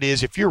about it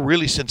is if you're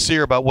really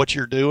sincere about what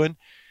you're doing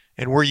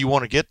and where you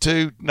want to get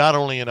to, not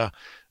only in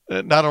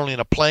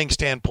a playing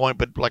standpoint,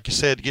 but like you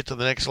said, get to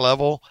the next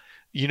level,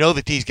 you know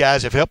that these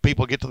guys have helped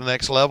people get to the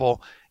next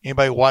level.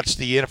 Anybody who watched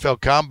the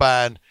NFL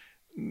Combine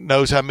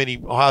knows how many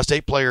Ohio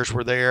State players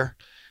were there.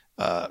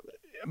 I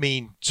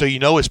mean, so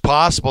it's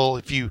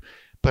possible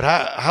but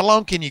how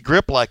long can you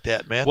grip like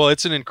that, man? Well,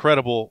 it's an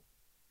incredible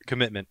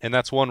commitment, and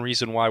that's one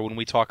reason why when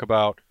we talk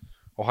about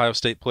Ohio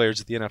State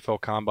players at the NFL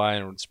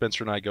Combine, or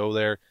Spencer and I go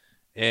there,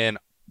 and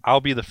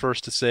I'll be the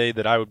first to say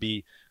that I would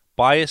be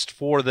biased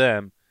for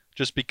them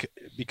just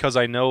because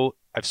I know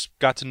I've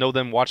got to know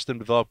them, watch them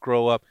develop,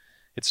 grow up.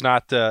 It's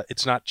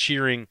not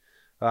cheering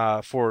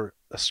for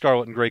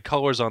scarlet and gray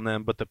colors on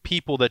them, but the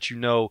people that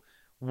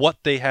what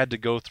they had to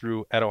go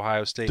through at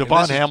Ohio State.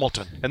 Devon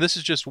Hamilton. And this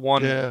is just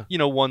one,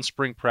 one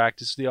spring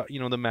practice,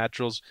 the mat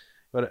drills.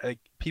 But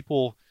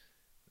people,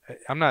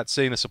 I'm not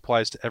saying this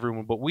applies to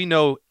everyone, but we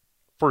know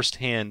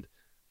firsthand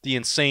the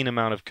insane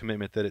amount of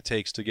commitment that it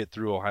takes to get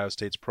through Ohio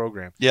State's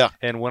program. Yeah.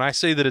 And when I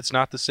say that it's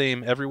not the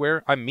same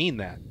everywhere, I mean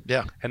that.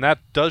 Yeah. And that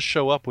does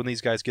show up when these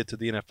guys get to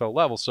the NFL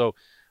level. So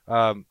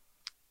I'm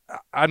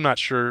not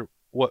sure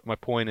what my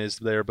point is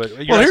there, but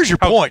here's your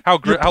point. How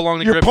long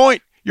the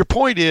grip? Your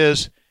point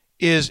is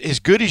as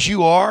good as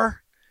you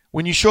are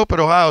when you show up at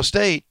Ohio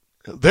State,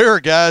 there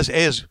are guys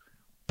as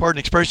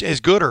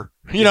gooder,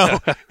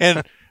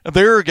 and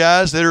there are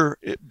guys that are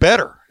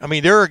better. I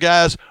mean, there are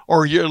guys,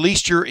 or at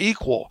least you're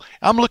equal.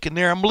 I'm looking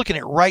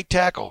at right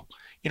tackle.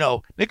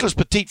 Nicholas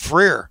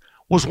Petit-Frere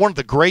was one of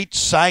the great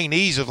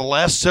signees of the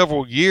last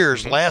several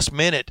years, last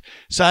minute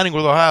signing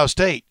with Ohio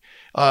State.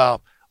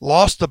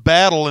 Lost the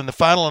battle in the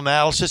final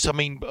analysis, I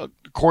mean,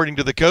 according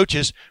to the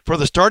coaches, for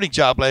the starting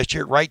job last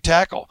year at right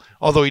tackle,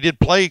 although he did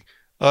play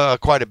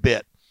quite a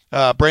bit.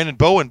 Brandon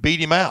Bowen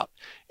beat him out.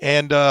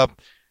 And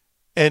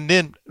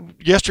then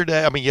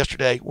yesterday,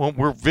 when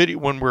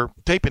we're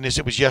taping this,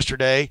 it was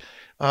yesterday,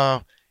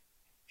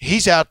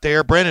 he's out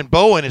there. Brandon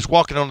Bowen is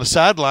walking on the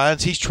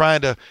sidelines. He's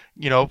trying to,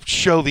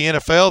 show the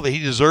NFL that he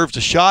deserves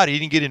a shot. He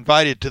didn't get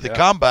invited to the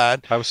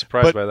Combine. I was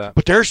surprised by that.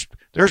 But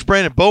there's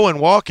Brandon Bowen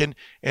walking,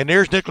 and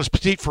there's Nicholas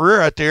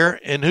Petit-Frere out there,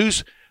 and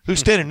who's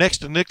standing next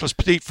to Nicholas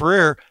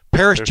Petit-Frere?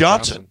 Paris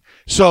Johnson.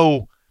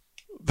 So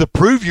the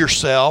prove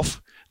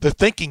yourself, the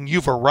thinking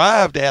you've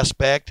arrived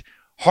aspect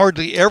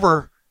hardly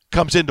ever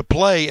comes into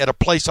play at a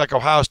place like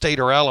Ohio State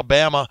or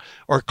Alabama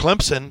or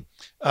Clemson,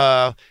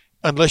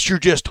 unless you're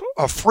just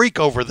a freak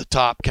over the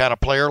top kind of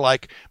player,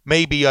 like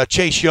maybe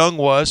Chase Young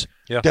was.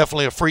 Yeah.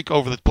 Definitely a freak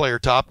over the player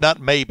top,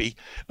 not maybe,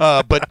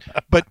 but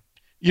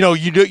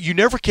you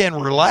never can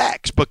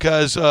relax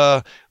because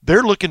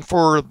they're looking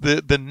for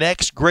the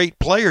next great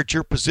player at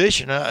your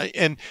position.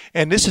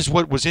 And this is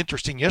what was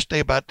interesting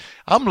yesterday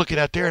I'm looking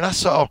out there and I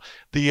saw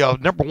the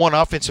number one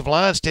offensive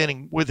line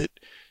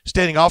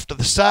standing off to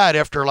the side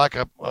after like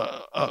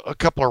a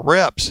couple of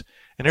reps.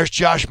 And there's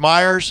Josh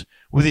Myers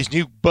with his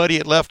new buddy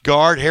at left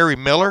guard, Harry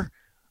Miller.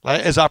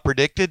 As I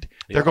predicted,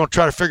 they're going to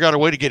try to figure out a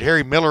way to get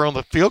Harry Miller on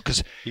the field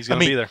because he's going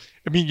to be there.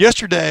 I mean,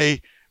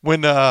 yesterday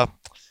when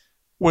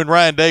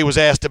Ryan Day was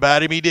asked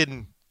about him, he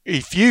didn't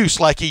effuse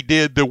like he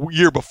did the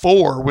year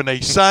before when they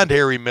signed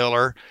Harry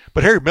Miller.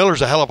 But Harry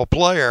Miller's a hell of a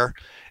player,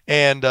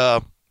 and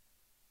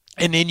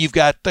then you've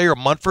got Thayer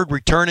Munford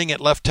returning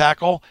at left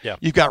tackle. Yeah.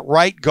 You've got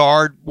right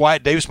guard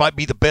Wyatt Davis, might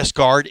be the best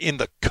guard in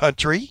the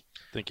country.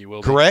 think he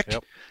will. Correct.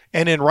 Yep.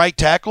 And then right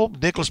tackle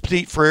Nicholas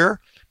Petit-Frere.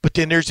 But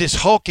then there's this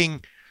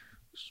hulking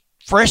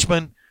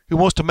freshman who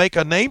wants to make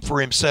a name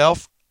for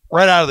himself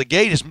right out of the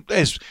gate.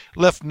 Has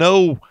left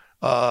no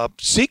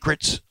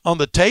secrets on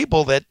the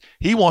table that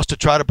he wants to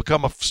try to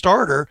become a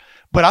starter.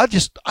 But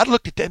I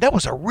looked at that. That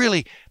was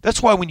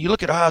that's why when you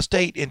look at Ohio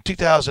State in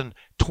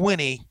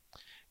 2020,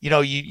 you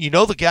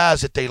know the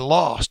guys that they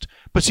lost.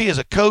 But see, as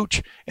a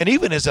coach and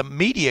even as a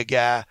media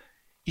guy,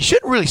 you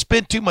shouldn't really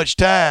spend too much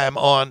time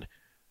on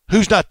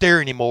who's not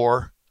there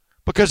anymore,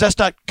 because that's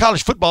not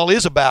college football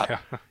is about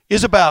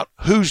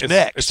who's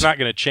next. It's not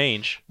going to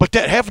change. But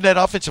having that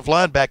offensive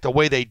line back the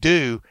way they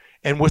do,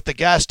 and with the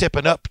guys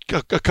stepping up,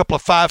 a couple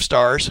of 5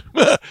 stars,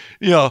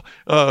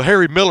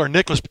 Harry Miller,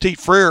 Nicholas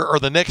Petit-Frere are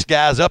the next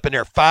guys up, and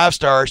they're 5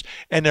 stars,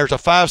 and there's a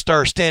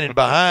 5-star standing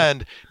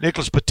behind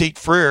Nicholas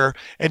Petit-Frere.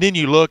 And then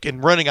you look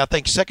and running, I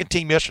think second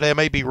team yesterday, I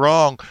may be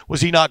wrong,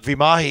 was Enoch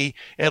Vimahi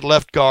at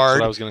left guard.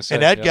 That's what I was going to say.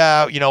 And that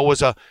guy,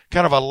 was a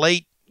kind of a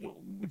late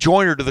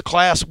joiner to the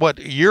class a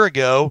year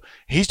ago.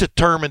 He's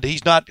determined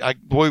he's not,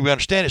 the way we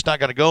understand it's not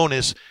going to go on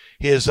his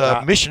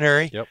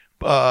missionary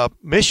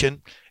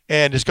mission,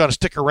 and is going to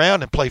stick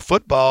around and play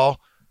football.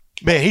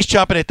 Man, he's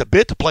chomping at the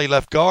bit to play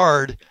left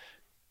guard.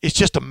 It's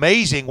just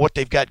amazing what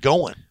they've got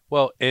going.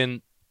 Well,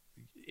 and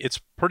it's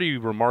pretty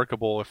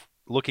remarkable if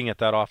looking at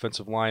that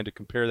offensive line to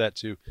compare that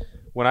to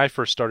when I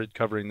first started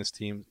covering this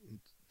team in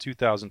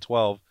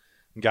 2012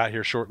 and got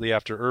here shortly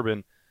after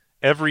Urban.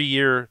 Every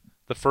year,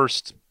 the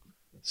first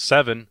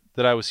 7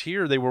 that I was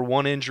here, they were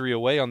 1 injury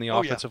away on the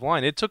offensive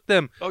line. It took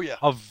them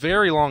a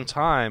very long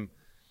time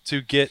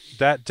to get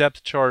that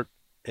depth chart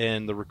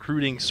and the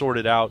recruiting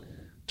sorted out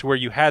to where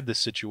you had this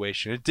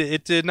situation.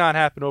 It did not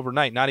happen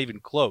overnight, not even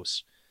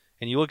close.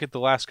 And you look at the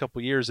last couple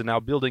of years and now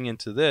building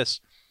into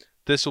this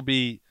will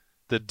be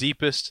the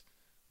deepest,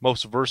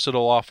 most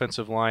versatile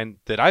offensive line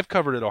that I've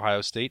covered at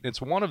Ohio State. And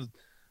it's one of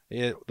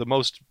the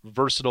most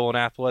versatile and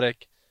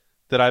athletic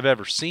that I've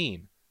ever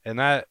seen. And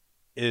that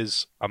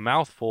is a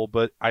mouthful,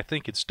 but I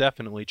think it's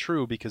definitely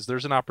true, because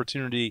there's an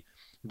opportunity.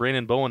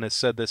 Brandon Bowen has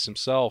said this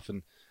himself,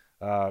 and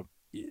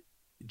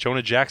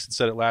Jonah Jackson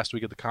said it last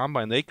week at the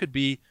Combine. They could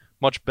be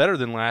much better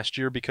than last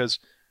year because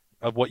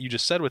of what you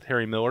just said with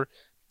Harry Miller.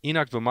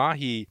 Enoch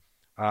Vimahi,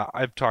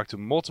 I've talked to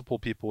multiple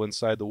people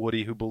inside the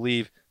Woody who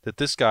believe that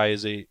this guy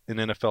is an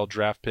NFL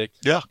draft pick.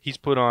 Yeah. He's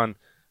put on,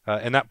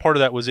 and that part of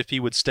that was if he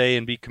would stay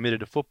and be committed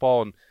to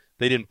football, and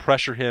they didn't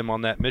pressure him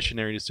on that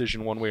missionary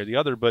decision one way or the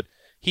other, but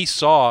he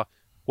saw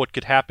what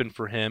could happen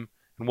for him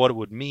and what it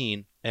would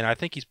mean, and I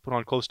think he's put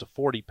on close to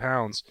 40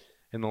 pounds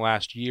in the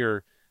last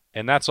year.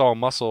 And that's all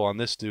muscle on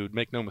this dude.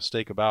 Make no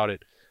mistake about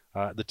it.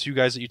 The 2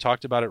 guys that you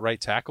talked about at right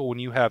tackle, when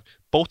you have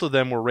both of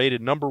them were rated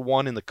number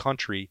 1 in the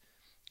country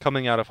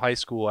coming out of high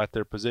school at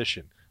their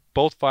position.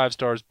 Both 5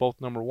 stars,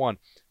 both number 1.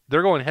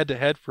 They're going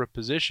head-to-head for a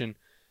position.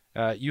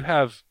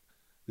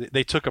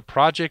 They took a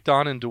project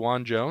on in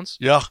DeJuan Jones.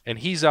 Yeah. And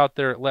he's out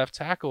there at left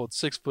tackle at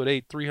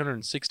 6'8",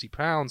 360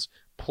 pounds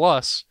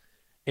plus.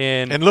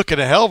 And looking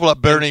a hell of a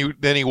lot better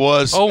than he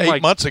was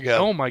 8 months ago.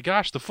 Oh, my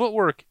gosh. The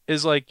footwork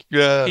is like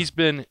he's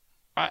been –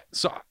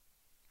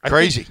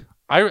 crazy.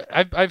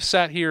 I've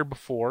sat here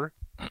before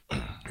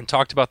and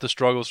talked about the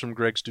struggles from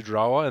Greg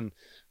Studrawa and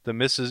the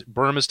misses.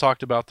 Burma's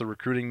talked about the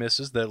recruiting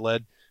misses that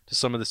led to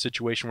some of the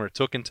situation where it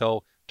took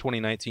until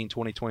 2019,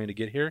 2020 to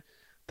get here.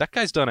 That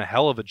guy's done a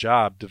hell of a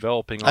job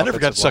developing. I never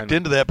got sucked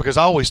into that because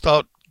I always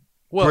thought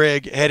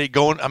Greg had it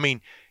going. I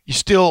mean,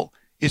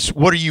 it's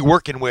what are you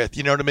working with?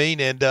 You know what I mean?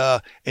 And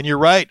you're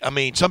right. I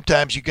mean,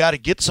 sometimes you got to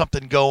get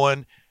something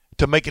going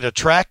to make it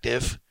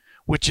attractive,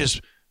 which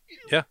is.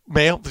 Yeah,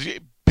 man,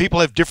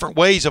 people have different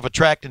ways of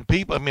attracting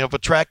people. I mean, of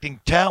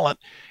attracting talent,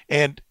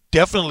 and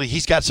definitely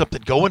he's got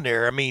something going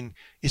there. I mean,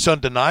 it's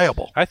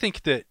undeniable. I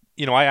think that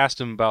I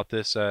asked him about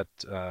this at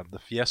the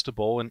Fiesta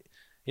Bowl, and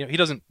he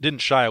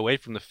didn't shy away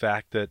from the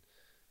fact that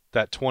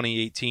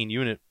 2018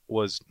 unit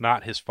was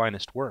not his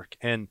finest work,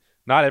 and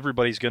not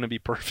everybody's going to be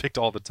perfect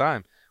all the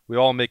time. We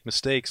all make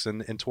mistakes,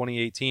 and in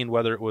 2018,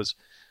 whether it was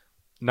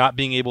not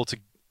being able to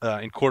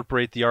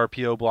incorporate the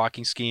RPO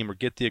blocking scheme or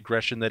get the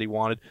aggression that he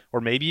wanted, or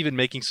maybe even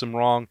making some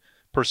wrong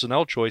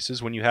personnel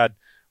choices when you had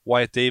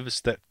Wyatt Davis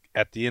that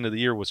at the end of the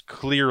year was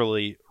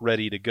clearly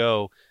ready to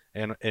go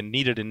and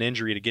needed an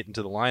injury to get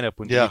into the lineup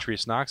when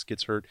Demetrius Knox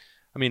gets hurt.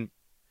 I mean,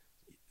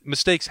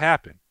 mistakes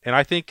happen. And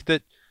I think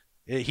that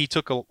he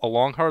took a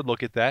long, hard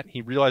look at that.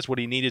 He realized what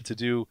he needed to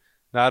do,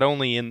 not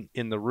only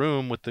in the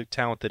room with the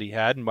talent that he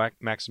had and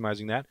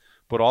maximizing that,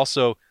 but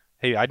also,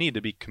 hey, I need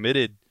to be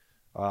committed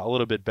a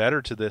little bit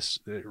better to this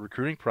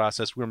recruiting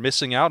process. We're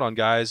missing out on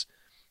guys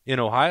in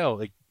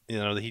Ohio.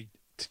 He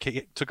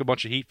took a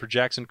bunch of heat for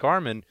Jackson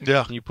Carman.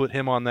 Yeah. And you put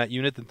him on that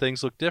unit, then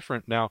things look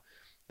different. Now,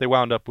 they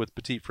wound up with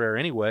Petit-Frere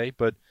anyway,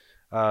 but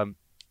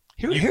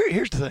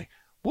here's the thing.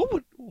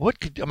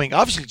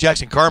 Obviously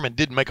Jackson Carman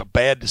didn't make a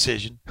bad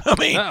decision. I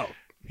mean, no.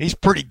 He's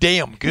pretty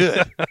damn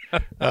good.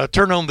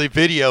 Turn on the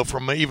video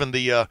from even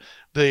the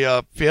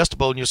Fiesta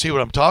Bowl and you'll see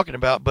what I'm talking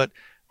about. But,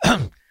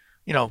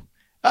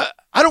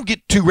 I don't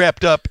get too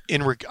wrapped up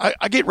in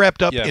I get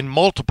wrapped up in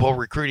multiple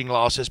recruiting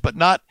losses, but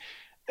not.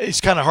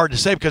 It's kind of hard to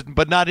say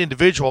but not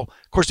individual.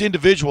 Of course,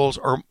 individuals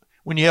are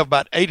when you have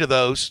about 8 of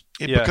those,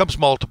 it becomes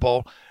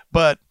multiple.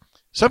 But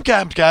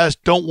sometimes guys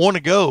don't want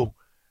to go.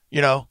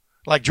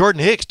 Like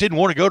Jordan Hicks didn't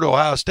want to go to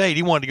Ohio State.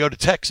 He wanted to go to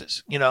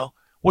Texas.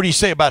 What do you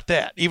say about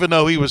that? Even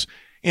though he was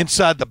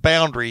inside the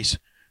boundaries,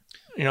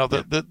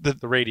 the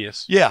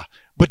radius. Yeah,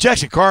 but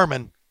Jackson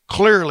Carman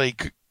clearly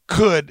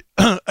could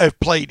have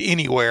played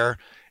anywhere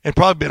and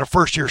probably been a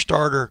first-year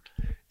starter,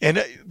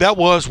 and that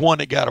was one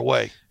that got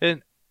away.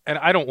 And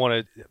I don't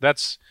want to.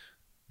 That's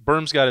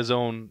Berm's got his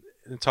own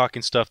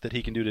talking stuff that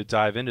he can do to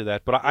dive into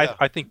that. But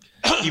I think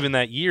even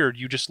that year,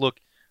 you just look.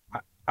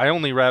 We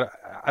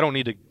don't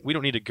need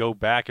to go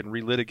back and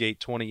relitigate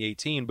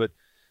 2018. But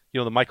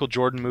the Michael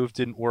Jordan move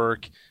didn't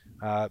work.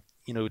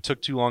 It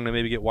took too long to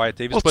maybe get Wyatt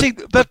Davis.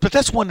 But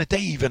that's one that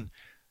they even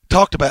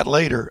talked about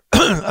later.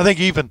 I think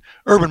even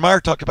Urban Meyer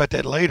talked about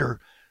that later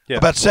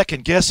about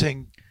second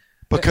guessing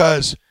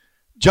because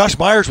Josh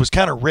Myers was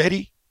kind of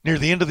ready near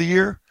the end of the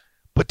year.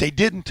 But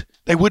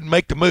they wouldn't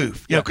make the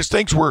move, because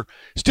things were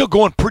still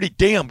going pretty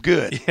damn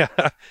good. Yeah,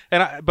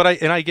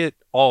 I get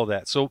all of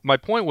that. So my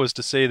point was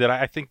to say that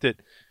I think that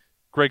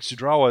Greg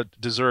Studrawa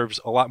deserves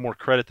a lot more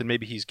credit than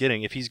maybe he's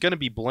getting. If he's going to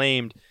be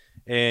blamed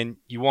and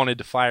you wanted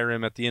to fire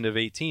him at the end of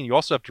 18, you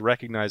also have to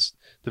recognize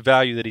the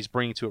value that he's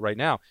bringing to it right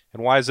now.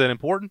 And why is that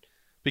important?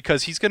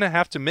 Because he's going to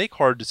have to make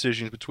hard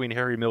decisions between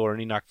Harry Miller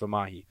and Enoch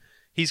Vimahi.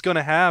 He's going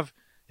to have,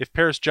 if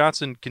Paris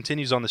Johnson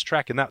continues on this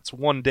track, and that's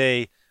one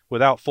day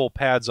without full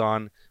pads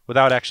on,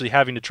 without actually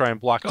having to try and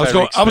block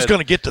Tyreek I was going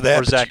to get to that.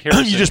 Or Zach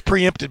Harrison. You just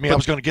preempted me. I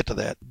was going to get to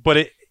that.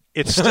 But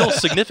it's still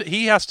significant.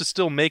 He has to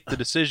still make the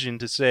decision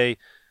to say,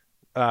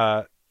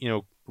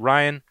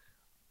 Ryan,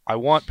 I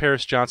want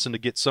Paris Johnson to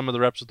get some of the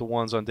reps with the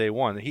ones on day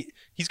one.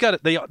 He's got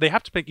it. They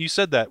have to pick. You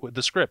said that with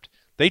the script.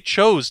 They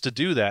chose to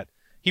do that.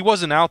 He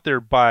wasn't out there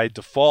by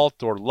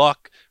default or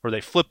luck, or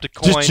they flipped a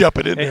coin. Just jump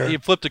it in there. You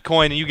flipped a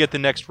coin and you get the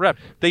next rep.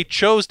 They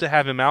chose to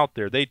have him out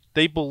there.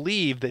 They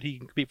believe that he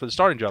can compete for the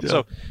starting job. Yeah.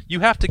 So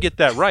you have to get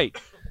that right.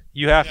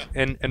 You have,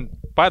 and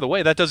by the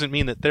way, that doesn't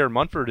mean that Thayer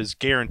Munford is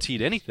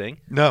guaranteed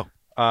anything. No.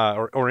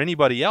 Or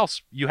anybody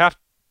else. You have,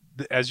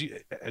 as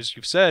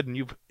you've said, and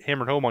you've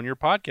hammered home on your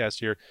podcast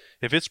here,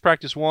 if it's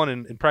practice 1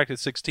 and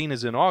practice 16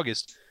 is in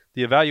August,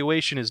 the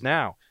evaluation is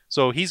now.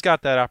 So he's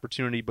got that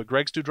opportunity, but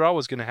Greg Studrawa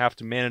is going to have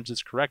to manage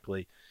this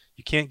correctly.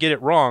 You can't get it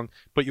wrong,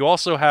 but you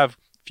also have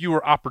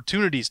fewer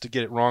opportunities to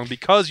get it wrong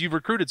because you've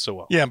recruited so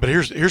well. Yeah, but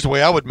here's the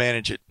way I would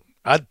manage it.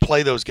 I'd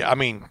play those guys. I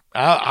mean,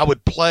 I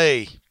would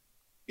play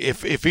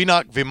if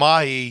Enoch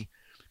Vimahi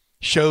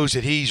shows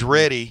that he's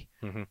ready.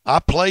 Mm-hmm. I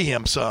play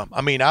him some.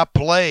 I mean, I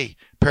play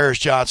Paris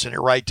Johnson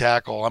at right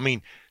tackle. I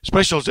mean,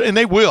 specials, and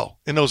they will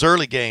in those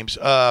early games.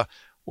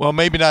 Well,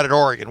 maybe not at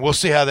Oregon. We'll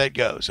see how that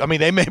goes. I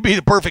mean, they may be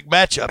the perfect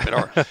matchup at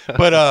Oregon,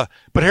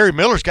 but Harry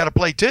Miller's got to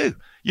play too.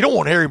 You don't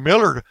want Harry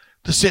Miller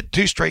to sit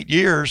 2 straight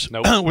years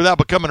without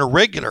becoming a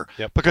regular,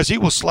 because he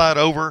will slide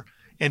over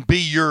and be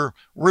your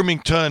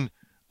Remington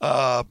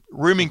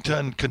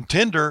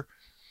contender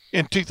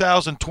in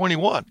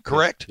 2021.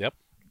 Correct? Yep.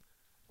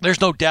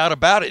 There's no doubt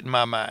about it in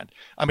my mind.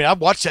 I mean,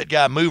 I've watched that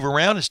guy move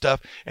around and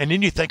stuff, and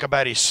then you think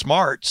about his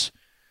smarts,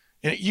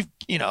 and you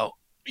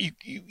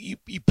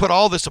put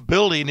all this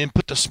ability and then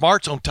put the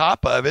smarts on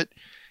top of it.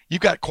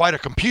 You've got quite a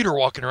computer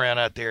walking around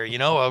out there,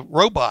 a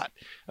robot.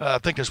 I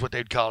think that's what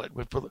they'd call it.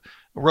 A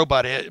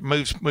robot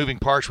moves moving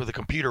parts with a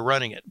computer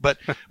running it. But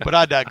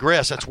I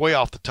digress. That's way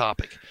off the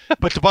topic.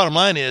 But the bottom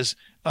line is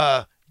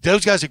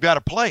those guys have got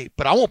to play.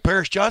 But I want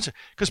Paris Johnson,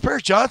 because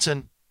Paris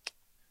Johnson,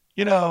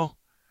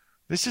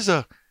 this is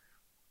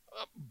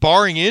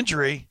barring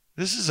injury,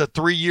 this is a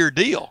 3-year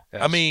deal.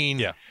 Yes. I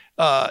mean,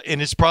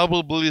 and it's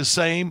probably the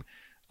same.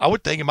 I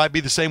would think it might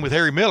be the same with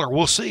Harry Miller.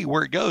 We'll see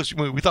where it goes.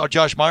 We thought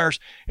Josh Myers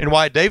and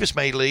Wyatt Davis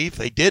may leave.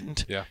 They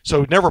didn't. Yeah.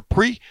 So never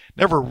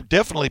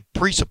definitely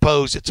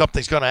presuppose that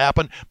something's going to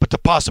happen, but the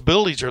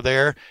possibilities are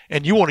there,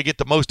 and you want to get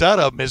the most out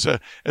of them.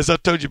 As I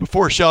told you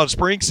before, Sean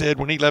Spring said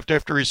when he left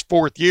after his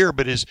 4th year,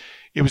 but it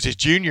was his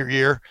junior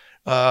year.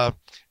 I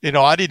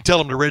didn't tell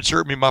them to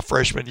redshirt me my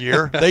freshman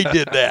year. They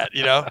did that,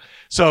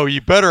 So you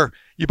better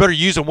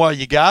use them while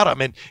you got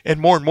them. And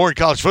more in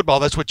college football,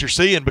 that's what you're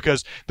seeing,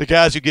 because the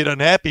guys who get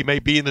unhappy may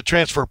be in the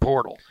transfer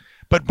portal.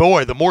 But,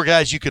 boy, the more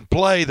guys you can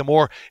play, the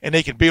more – and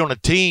they can be on a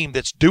team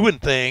that's doing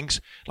things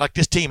like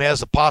this team has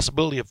the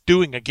possibility of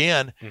doing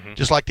again,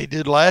 just like they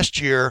did last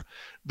year,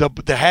 the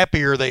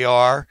happier they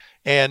are,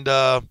 and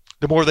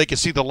the more they can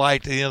see the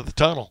light at the end of the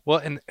tunnel.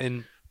 Well,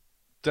 and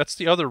that's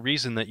the other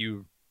reason that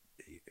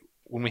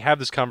when we have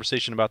this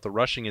conversation about the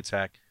rushing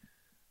attack,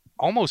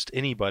 almost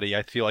anybody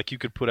I feel like you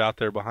could put out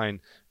there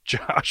behind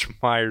Josh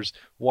Myers,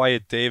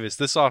 Wyatt Davis,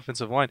 this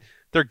offensive line,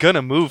 they're going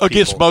to move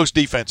against people. Most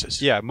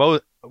defenses. Yeah,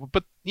 but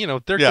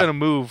they're going to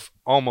move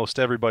almost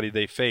everybody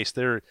they face.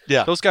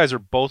 Those guys are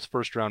both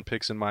first-round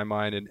picks in my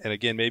mind, and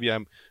again, maybe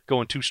I'm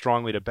going too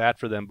strongly to bat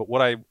for them, but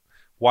what I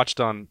watched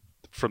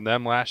from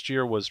them last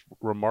year was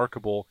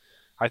remarkable.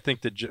 I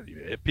think that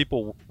if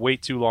people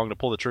wait too long to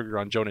pull the trigger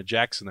on Jonah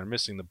Jackson, they're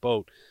missing the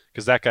boat,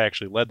 because that guy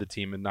actually led the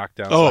team in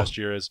knockdowns last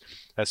year. As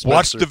Spencer,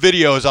 watch the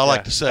videos, I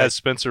like to say, as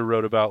Spencer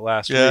wrote about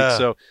last week.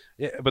 So,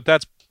 but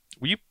that's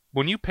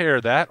when you pair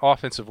that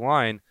offensive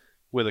line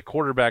with a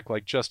quarterback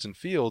like Justin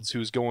Fields,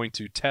 who's going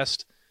to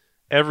test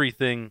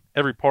everything,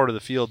 every part of the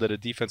field that a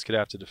defense could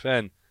have to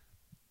defend.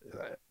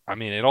 I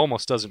mean, it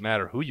almost doesn't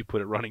matter who you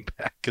put at running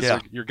back,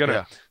 because you're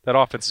gonna that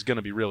offense is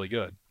gonna be really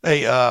good.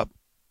 Hey,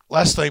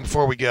 last thing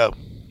before we go,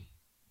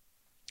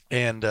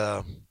 and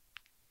you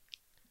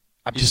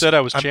said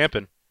I was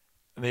champing.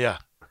 Yeah.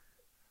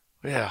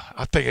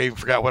 I think I even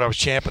forgot what I was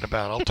champing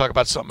about. I'll talk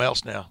about something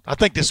else now. I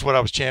think this is what I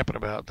was champing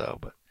about, though.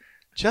 But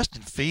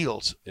Justin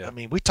Fields. I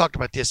mean, we talked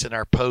about this in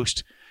our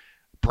post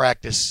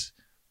practice.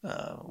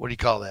 What do you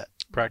call that?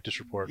 Practice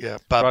report. Yeah,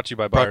 brought to you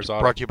by Byers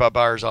Auto. Brought to you by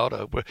Byers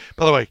Auto. But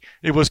by the way,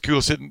 it was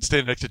cool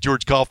standing next to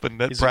George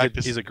Kaufman at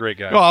practice. He's a great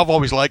guy. Oh, I've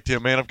always liked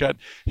him, man.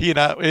 He and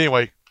I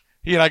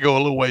go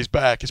a little ways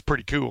back. It's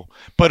pretty cool.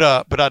 But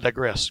I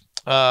digress.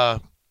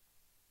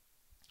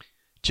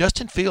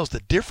 Justin Fields, the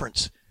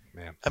difference.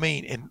 Man. I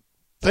mean, and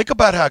think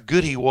about how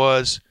good he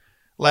was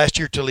last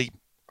year till he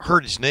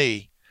hurt his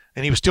knee,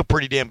 and he was still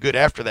pretty damn good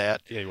after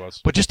that. Yeah, he was.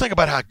 But just think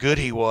about how good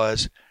he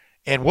was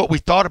and what we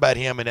thought about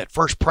him in that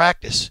first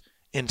practice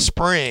in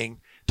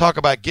spring. Talk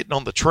about getting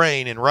on the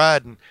train and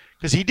riding,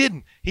 because he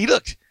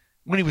looked,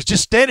 when he was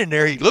just standing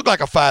there, he looked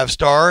like a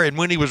 5-star, and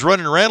when he was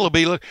running around a little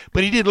bit,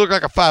 but he didn't look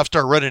like a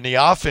 5-star running the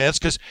offense,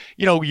 because,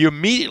 you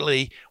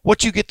immediately,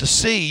 what you get to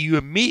see, you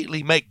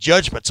immediately make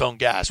judgments on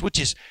guys, which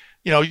is,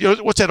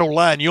 what's that old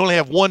line? You only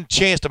have one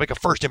chance to make a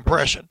first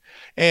impression.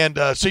 And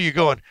so you're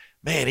going,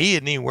 man, he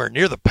isn't anywhere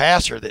near the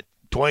passer that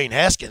Dwayne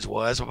Haskins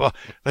was. Well,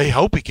 they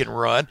hope he can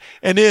run.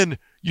 And then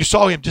you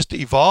saw him just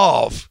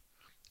evolve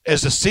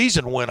as the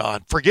season went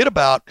on. Forget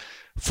about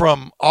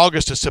from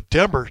August to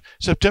September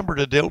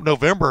to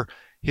November,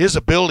 his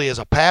ability as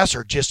a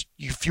passer, just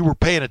if you were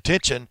paying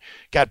attention,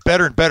 got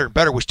better and better and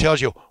better, which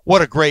tells you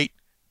what a great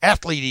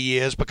athlete he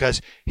is,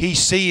 because he's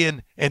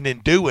seeing and then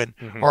doing,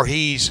 or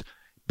he's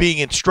being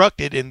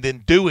instructed and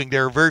then doing.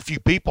 There are very few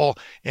people,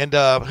 and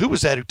who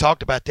was that who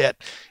talked about that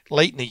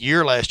late in the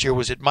year last year?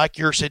 Was it Mike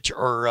Yurcich,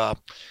 or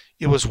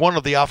it was one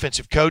of the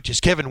offensive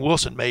coaches, Kevin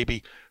Wilson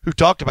maybe, who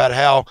talked about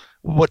how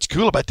what's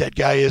cool about that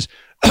guy is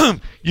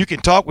you can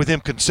talk with him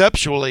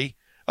conceptually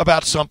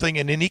about something,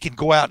 and then he can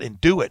go out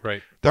and do it.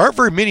 Right. There aren't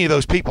very many of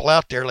those people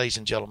out there, ladies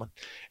and gentlemen.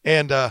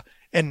 And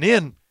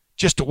then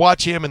just to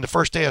watch him in the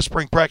first day of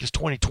spring practice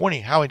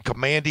 2020, how in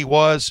command he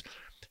was,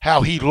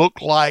 how he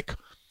looked like,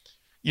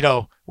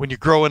 when you're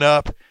growing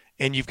up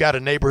and you've got a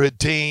neighborhood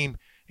team,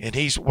 and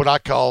he's what I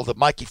call the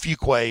Mikey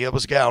Fuqua. That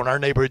was a guy on our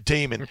neighborhood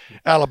team in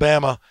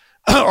Alabama,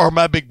 or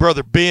my big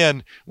brother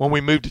Ben when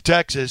we moved to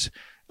Texas,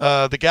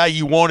 the guy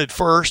you wanted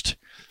first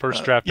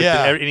draft pick,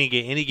 any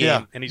game.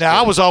 Yeah.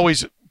 Now, I was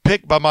always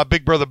picked by my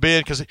big brother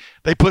Ben, because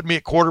they put me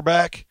at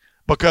quarterback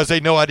because they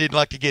know I didn't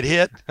like to get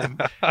hit,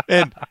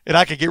 and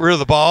I could get rid of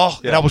the ball,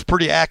 and I was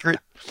pretty accurate.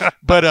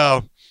 But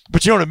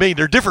you know what I mean?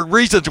 There are different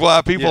reasons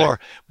why people are.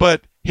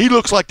 But he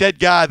looks like that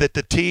guy that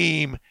the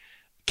team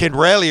can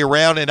rally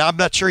around, and I'm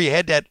not sure he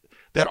had that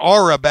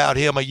aura about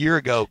him a year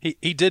ago.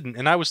 He didn't,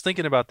 and I was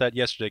thinking about that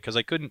yesterday, because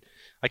I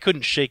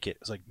couldn't shake it.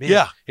 It's like,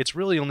 man, it's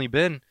really only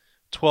been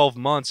 12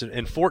 months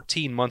and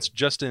 14 months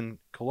just in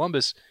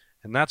Columbus,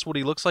 and that's what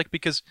he looks like,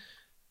 because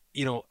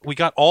we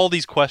got all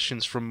these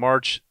questions from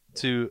March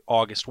to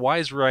August. Why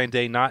is Ryan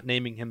Day not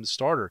naming him the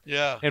starter?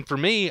 Yeah. And for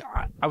me,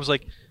 I was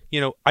like,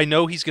 I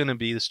know he's going to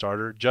be the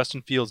starter.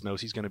 Justin Fields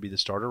knows he's going to be the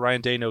starter.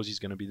 Ryan Day knows he's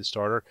going to be the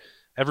starter.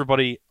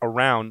 Everybody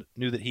around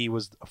knew that he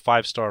was a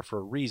 5-star for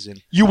a reason.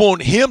 You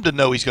want him to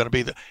know he's going to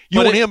be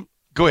him.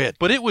 Go ahead.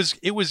 But it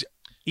was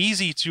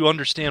easy to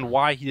understand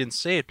why he didn't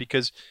say it,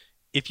 because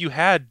if you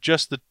had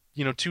just the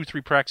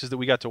 2-3 practices that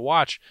we got to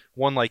watch,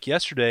 one like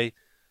yesterday,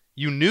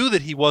 you knew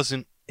that he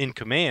wasn't in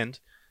command.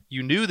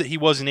 You knew that he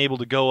wasn't able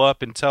to go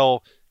up and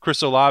tell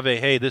Chris Olave,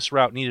 hey, this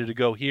route needed to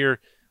go here,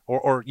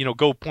 or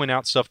go point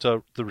out stuff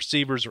to the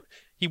receivers.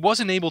 He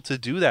wasn't able to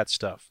do that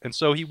stuff, and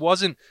so he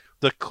wasn't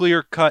the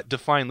clear-cut,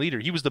 defined leader.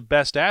 He was the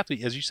best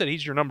athlete. As you said,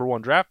 he's your number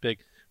 1 draft pick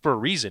for a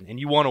reason, and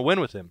you want to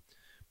win with him.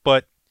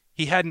 But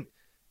he hadn't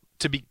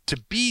to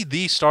be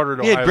the starter at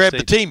Ohio State. He hadn't grabbed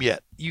the team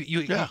yet.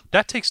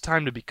 That takes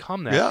time to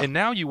become that. Yeah. And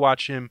now you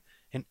watch him,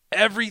 and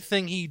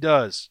everything he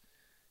does,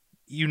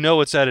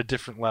 it's at a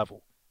different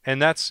level.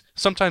 And that's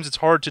sometimes it's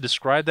hard to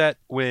describe that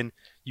when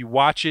you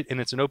watch it and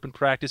it's an open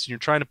practice and you're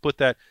trying to put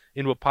that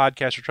into a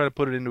podcast or trying to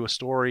put it into a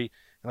story,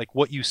 like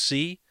what you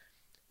see.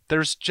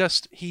 There's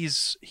just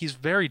he's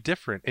very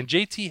different. And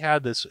JT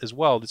had this as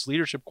well, this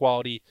leadership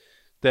quality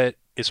that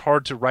is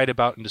hard to write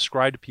about and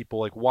describe to people,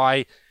 like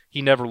why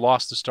he never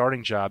lost the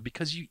starting job,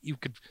 because you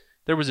could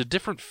there was a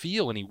different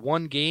feel, and he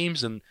won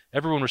games and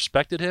everyone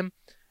respected him.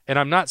 And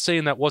I'm not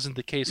saying that wasn't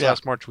the case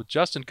last March with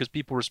Justin, because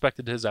people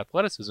respected his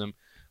athleticism,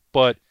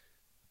 but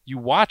you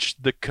watch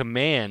the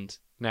command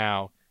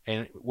now,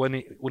 and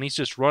when he's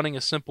just running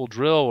a simple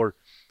drill, or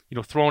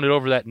throwing it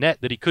over that net,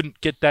 that he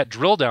couldn't get that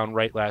drill down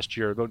right last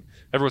year.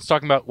 Everyone's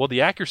talking about, well,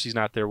 the accuracy's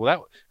not there.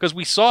 Well, because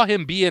we saw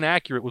him be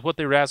inaccurate with what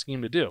they were asking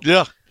him to do.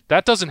 Yeah.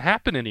 That doesn't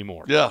happen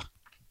anymore. Yeah.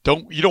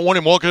 You don't want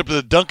him walking up to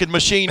the Dunkin'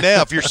 machine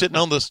now if you're sitting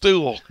on the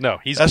stool. No,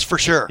 that's for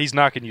sure. He's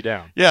knocking you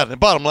down. Yeah, the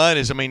bottom line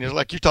is,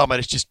 like you're talking about,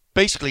 it's just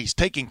basically he's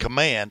taking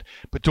command.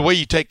 But the way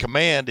you take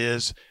command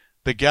is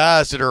the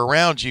guys that are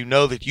around you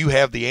know that you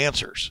have the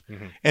answers.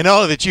 Mm-hmm. And not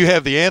only that you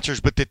have the answers,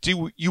 but that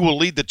you will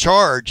lead the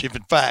charge if,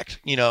 in fact,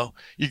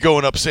 you're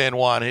going up San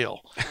Juan Hill.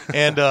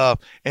 And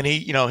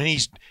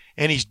he's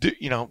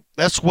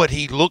that's what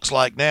he looks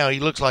like now. He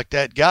looks like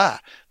that guy.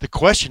 The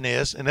question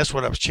is, and that's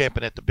what I was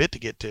champing at the bit to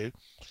get to,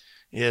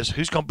 is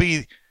who's going to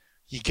be.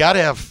 You got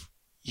to have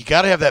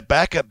that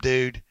backup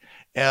dude.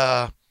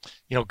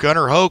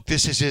 Gunnar Hoak,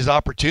 this is his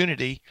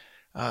opportunity.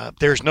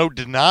 There's no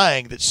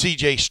denying that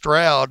C.J.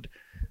 Stroud,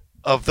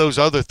 of those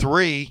other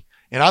three,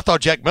 and I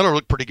thought Jack Miller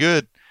looked pretty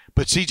good,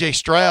 but C.J.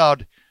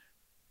 Stroud,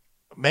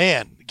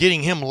 man,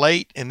 getting him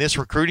late in this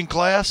recruiting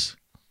class,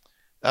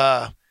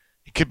 it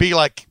could be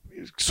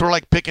sort of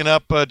like picking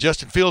up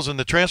Justin Fields in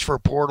the transfer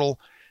portal.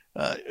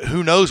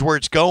 Who knows where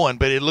it's going,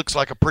 but it looks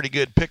like a pretty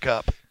good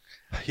pickup.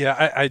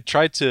 Yeah, I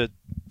tried to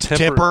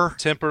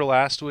temper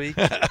last week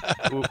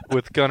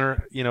with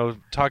Gunnar,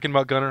 talking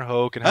about Gunnar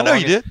Hoak. And how I know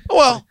you did.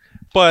 Well,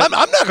 but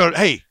I'm not going to –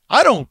 hey,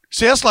 I don't –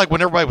 see, that's like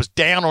when everybody was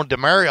down on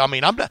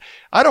DeMario.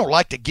 I don't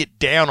like to get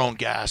down on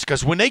guys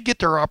because when they get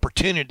their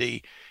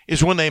opportunity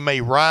is when they may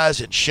rise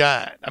and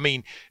shine.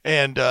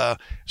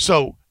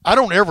 So I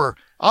don't ever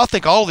 – I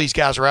think all these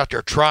guys are out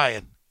there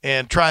trying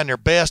their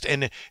best.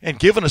 And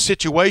given a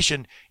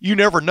situation, you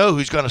never know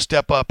who's going to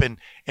step up and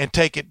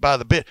take it by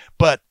the bit.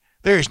 But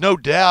there is no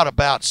doubt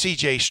about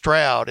C.J.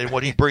 Stroud and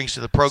what he brings to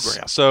the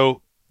program.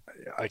 So –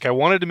 I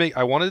wanted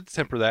to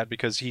temper that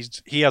because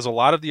he has a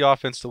lot of the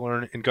offense to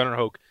learn, and Gunnar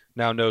Hoak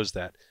now knows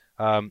that.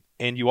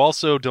 And you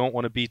also don't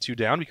want to be too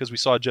down because we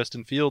saw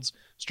Justin Fields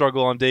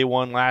struggle on day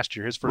one last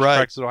year, his first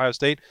practice at Ohio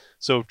State.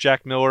 So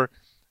Jack Miller,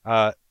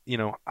 I'm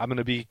going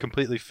to be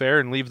completely fair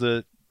and leave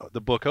the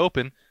book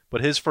open.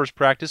 But his first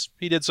practice,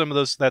 he did some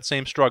of that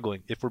same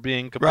struggling, if we're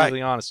being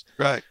completely honest.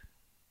 Right.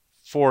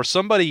 For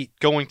somebody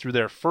going through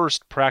their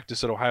first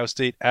practice at Ohio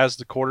State as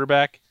the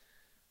quarterback,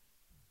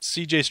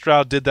 C.J.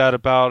 Stroud did that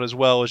about as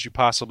well as you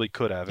possibly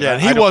could have. Yeah,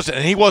 and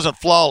he wasn't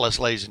flawless,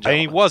 ladies and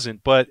gentlemen. He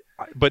wasn't, but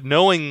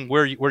knowing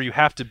where you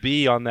have to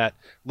be on that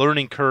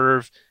learning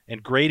curve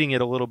and grading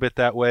it a little bit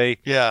that way.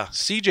 Yeah.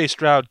 C.J.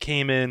 Stroud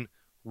came in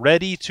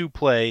ready to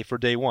play for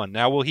day one.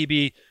 Now, will he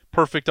be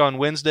perfect on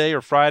Wednesday or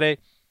Friday?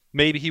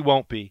 Maybe he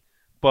won't be.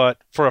 But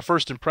for a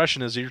first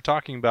impression, as you're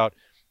talking about,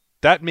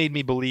 that made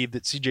me believe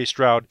that C.J.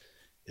 Stroud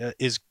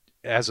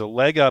has a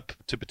leg up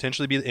to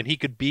potentially be, and he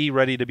could be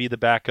ready to be the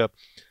backup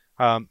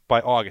by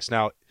August.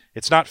 Now,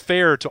 it's not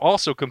fair to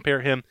also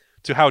compare him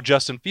to how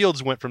Justin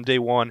Fields went from day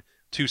one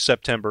to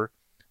September,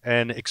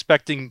 and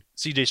expecting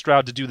C.J.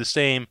 Stroud to do the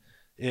same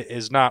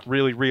is not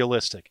really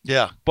realistic.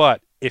 Yeah.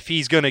 But if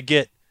he's going to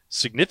get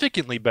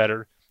significantly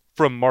better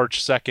from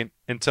March 2nd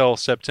until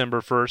September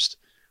 1st,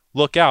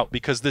 look out,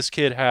 because this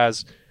kid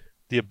has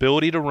the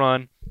ability to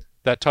run.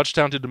 That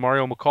touchdown to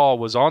DeMario McCall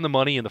was on the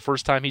money, and the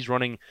first time he's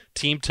running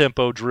team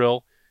tempo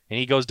drill, and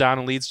he goes down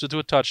and leads to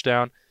a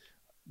touchdown.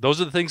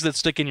 Those are the things that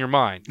stick in your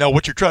mind. No,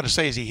 what you're trying to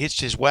say is he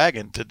hitched his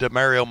wagon to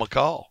DeMario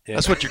McCall. Yeah.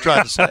 That's what you're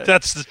trying to say.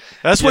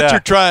 That's what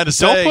you're trying to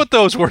say. Don't put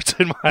those words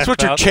in my mouth. That's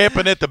what you're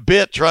champing at the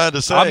bit trying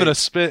to say. I'm going to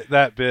spit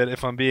that bit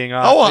if I'm being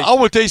honest. I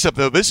want to tell you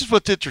something, though. This is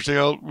what's interesting.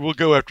 We'll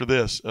go after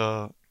this.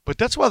 But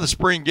that's why the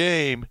spring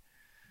game,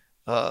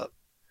 the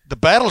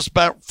battle is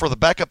for the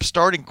backup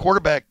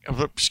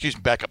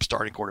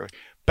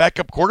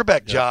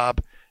quarterback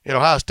job at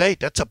Ohio State.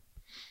 That's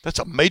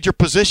a major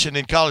position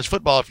in college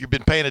football if you've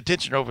been paying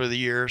attention over the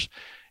years,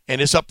 and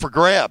it's up for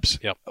grabs,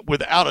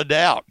 without a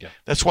doubt. Yep.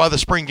 That's why the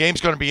spring game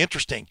is going to be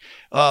interesting.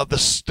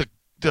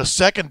 The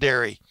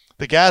secondary,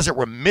 the guys that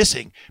were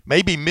missing,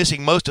 maybe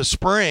missing most of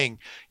spring,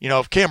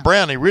 if Cam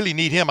Brown, they really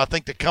need him, I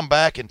think, to come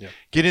back and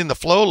get in the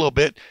flow a little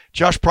bit.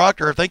 Josh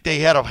Proctor, I think they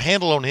had a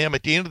handle on him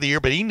at the end of the year,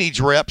 but he needs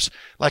reps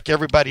like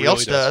everybody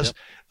else does.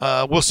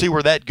 Yep. We'll see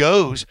where that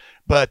goes.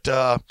 But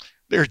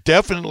they're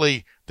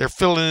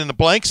filling in the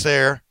blanks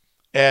there.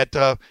 And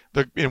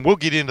we'll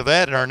get into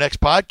that in our next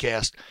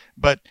podcast.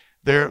 But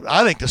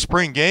I think the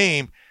spring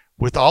game,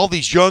 with all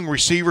these young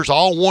receivers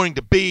all wanting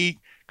to be,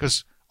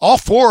 because all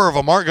four of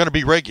them aren't going to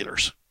be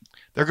regulars.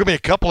 There are going to be a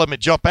couple of them that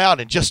jump out,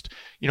 and just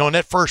in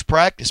that first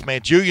practice, man,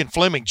 Julian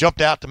Fleming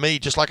jumped out to me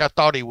just like I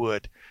thought he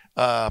would.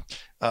 But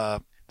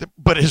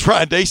as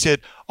Ryan Day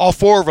said, all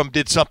four of them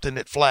did something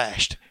that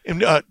flashed.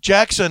 And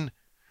Jackson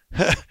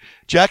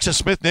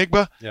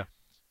Smith-Njigba. Yeah.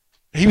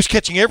 He was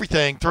catching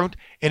everything thrown,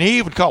 and he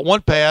even caught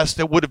one pass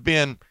that would have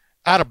been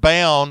out of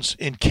bounds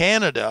in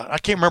Canada. I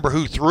can't remember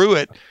who threw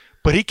it,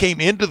 but he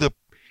came into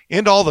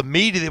all the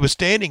media that was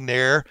standing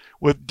there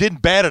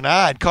didn't bat an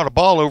eye and caught a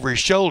ball over his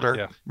shoulder.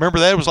 Yeah. Remember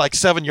that? It was like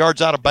 7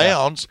 yards out of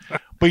bounds,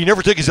 but he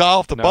never took his eye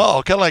off the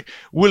ball. Kind of like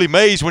Willie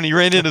Mays when he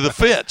ran into the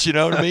fence. You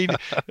know what I mean?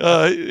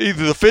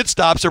 Either the fence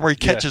stops him or he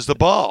catches the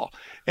ball.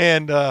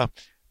 And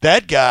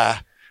that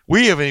guy,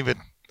 we haven't even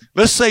 –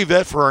 let's save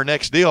that for our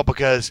next deal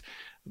because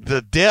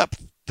the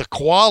depth, the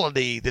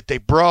quality that they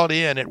brought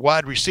in at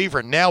wide receiver,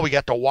 and now we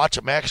got to watch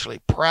them actually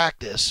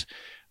practice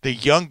the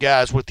young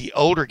guys with the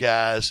older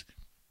guys.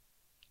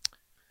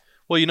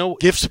 Well,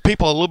 give some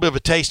people a little bit of a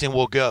taste and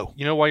we'll go.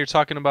 You know why you're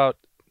talking about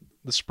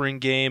the spring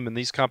game and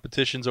these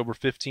competitions over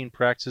 15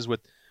 practices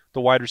with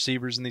the wide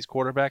receivers and these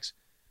quarterbacks?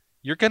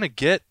 You're going to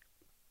get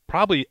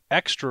probably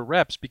extra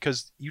reps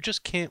because you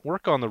just can't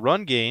work on the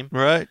run game.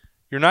 Right.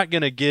 You're not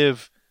going to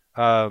give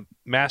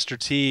Master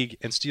Teague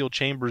and Steel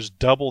Chambers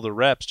double the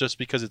reps just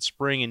because it's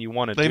spring and you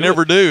want to do it. They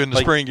never do in the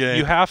spring game.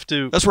 You have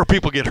to. That's where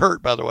people get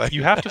hurt, by the way.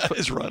 You have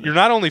to. You're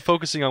not only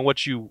focusing on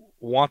what you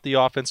want the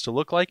offense to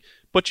look like,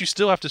 but you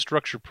still have to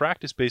structure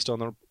practice based on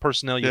the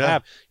personnel you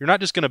have. You're not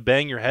just going to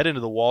bang your head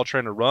into the wall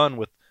trying to run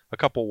with a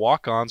couple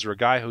walk-ons or a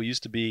guy who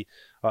used to be,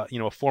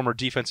 a former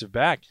defensive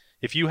back.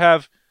 If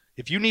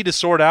you need to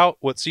sort out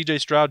what C.J.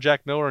 Stroud,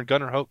 Jack Miller, and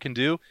Gunnar Hoke can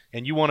do,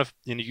 and you want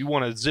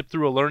to zip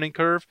through a learning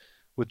curve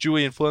with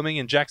Julian Fleming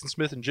and Jackson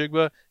Smith and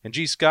Jigba and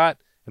G. Scott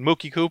and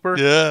Mookie Cooper,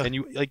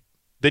 and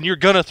then you're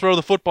gonna throw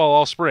the football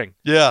all spring.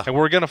 Yeah, and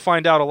we're gonna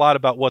find out a lot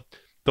about what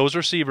those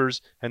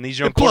receivers and these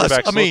young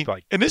quarterbacks look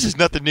like. And this is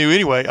nothing new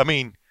anyway. I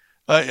mean,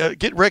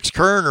 get Rex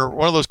Kern or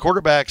one of those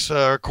quarterbacks,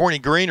 or Corny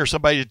Green or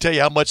somebody to tell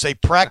you how much they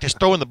practiced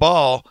throwing the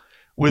ball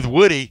with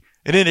Woody.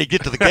 And then they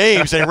get to the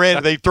games,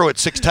 they throw it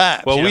 6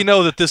 times. Well, we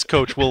know that this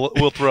coach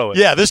will throw it.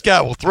 Yeah, this guy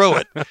will throw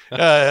it.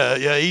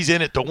 He's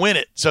in it to win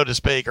it, so to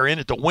speak, or in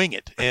it to wing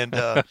it. And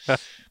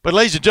but,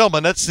 ladies and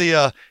gentlemen, that's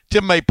the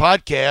Tim May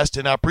podcast,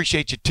 and I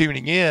appreciate you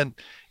tuning in.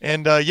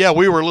 And,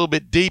 we were a little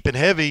bit deep and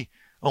heavy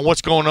on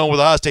what's going on with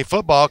Ohio State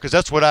football because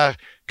that's what I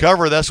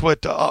cover. That's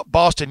what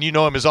Boston, you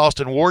know him as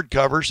Austin Ward,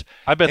 covers.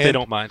 I bet they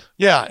don't mind.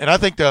 Yeah, and I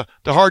think the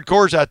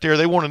hardcores out there,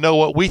 they want to know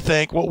what we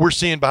think, what we're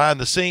seeing behind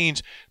the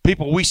scenes,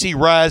 people we see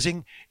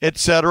rising, et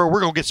cetera. We're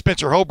going to get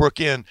Spencer Holbrook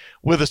in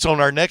with us on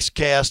our next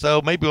cast,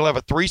 though. Maybe we'll have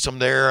a threesome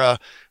there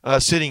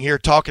sitting here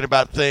talking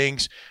about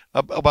things,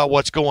 about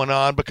what's going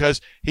on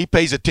because he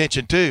pays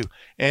attention too.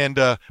 And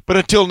but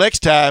until next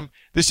time,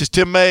 this is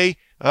Tim May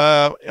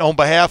on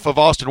behalf of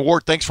Austin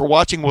Ward. Thanks for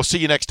watching. We'll see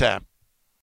you next time.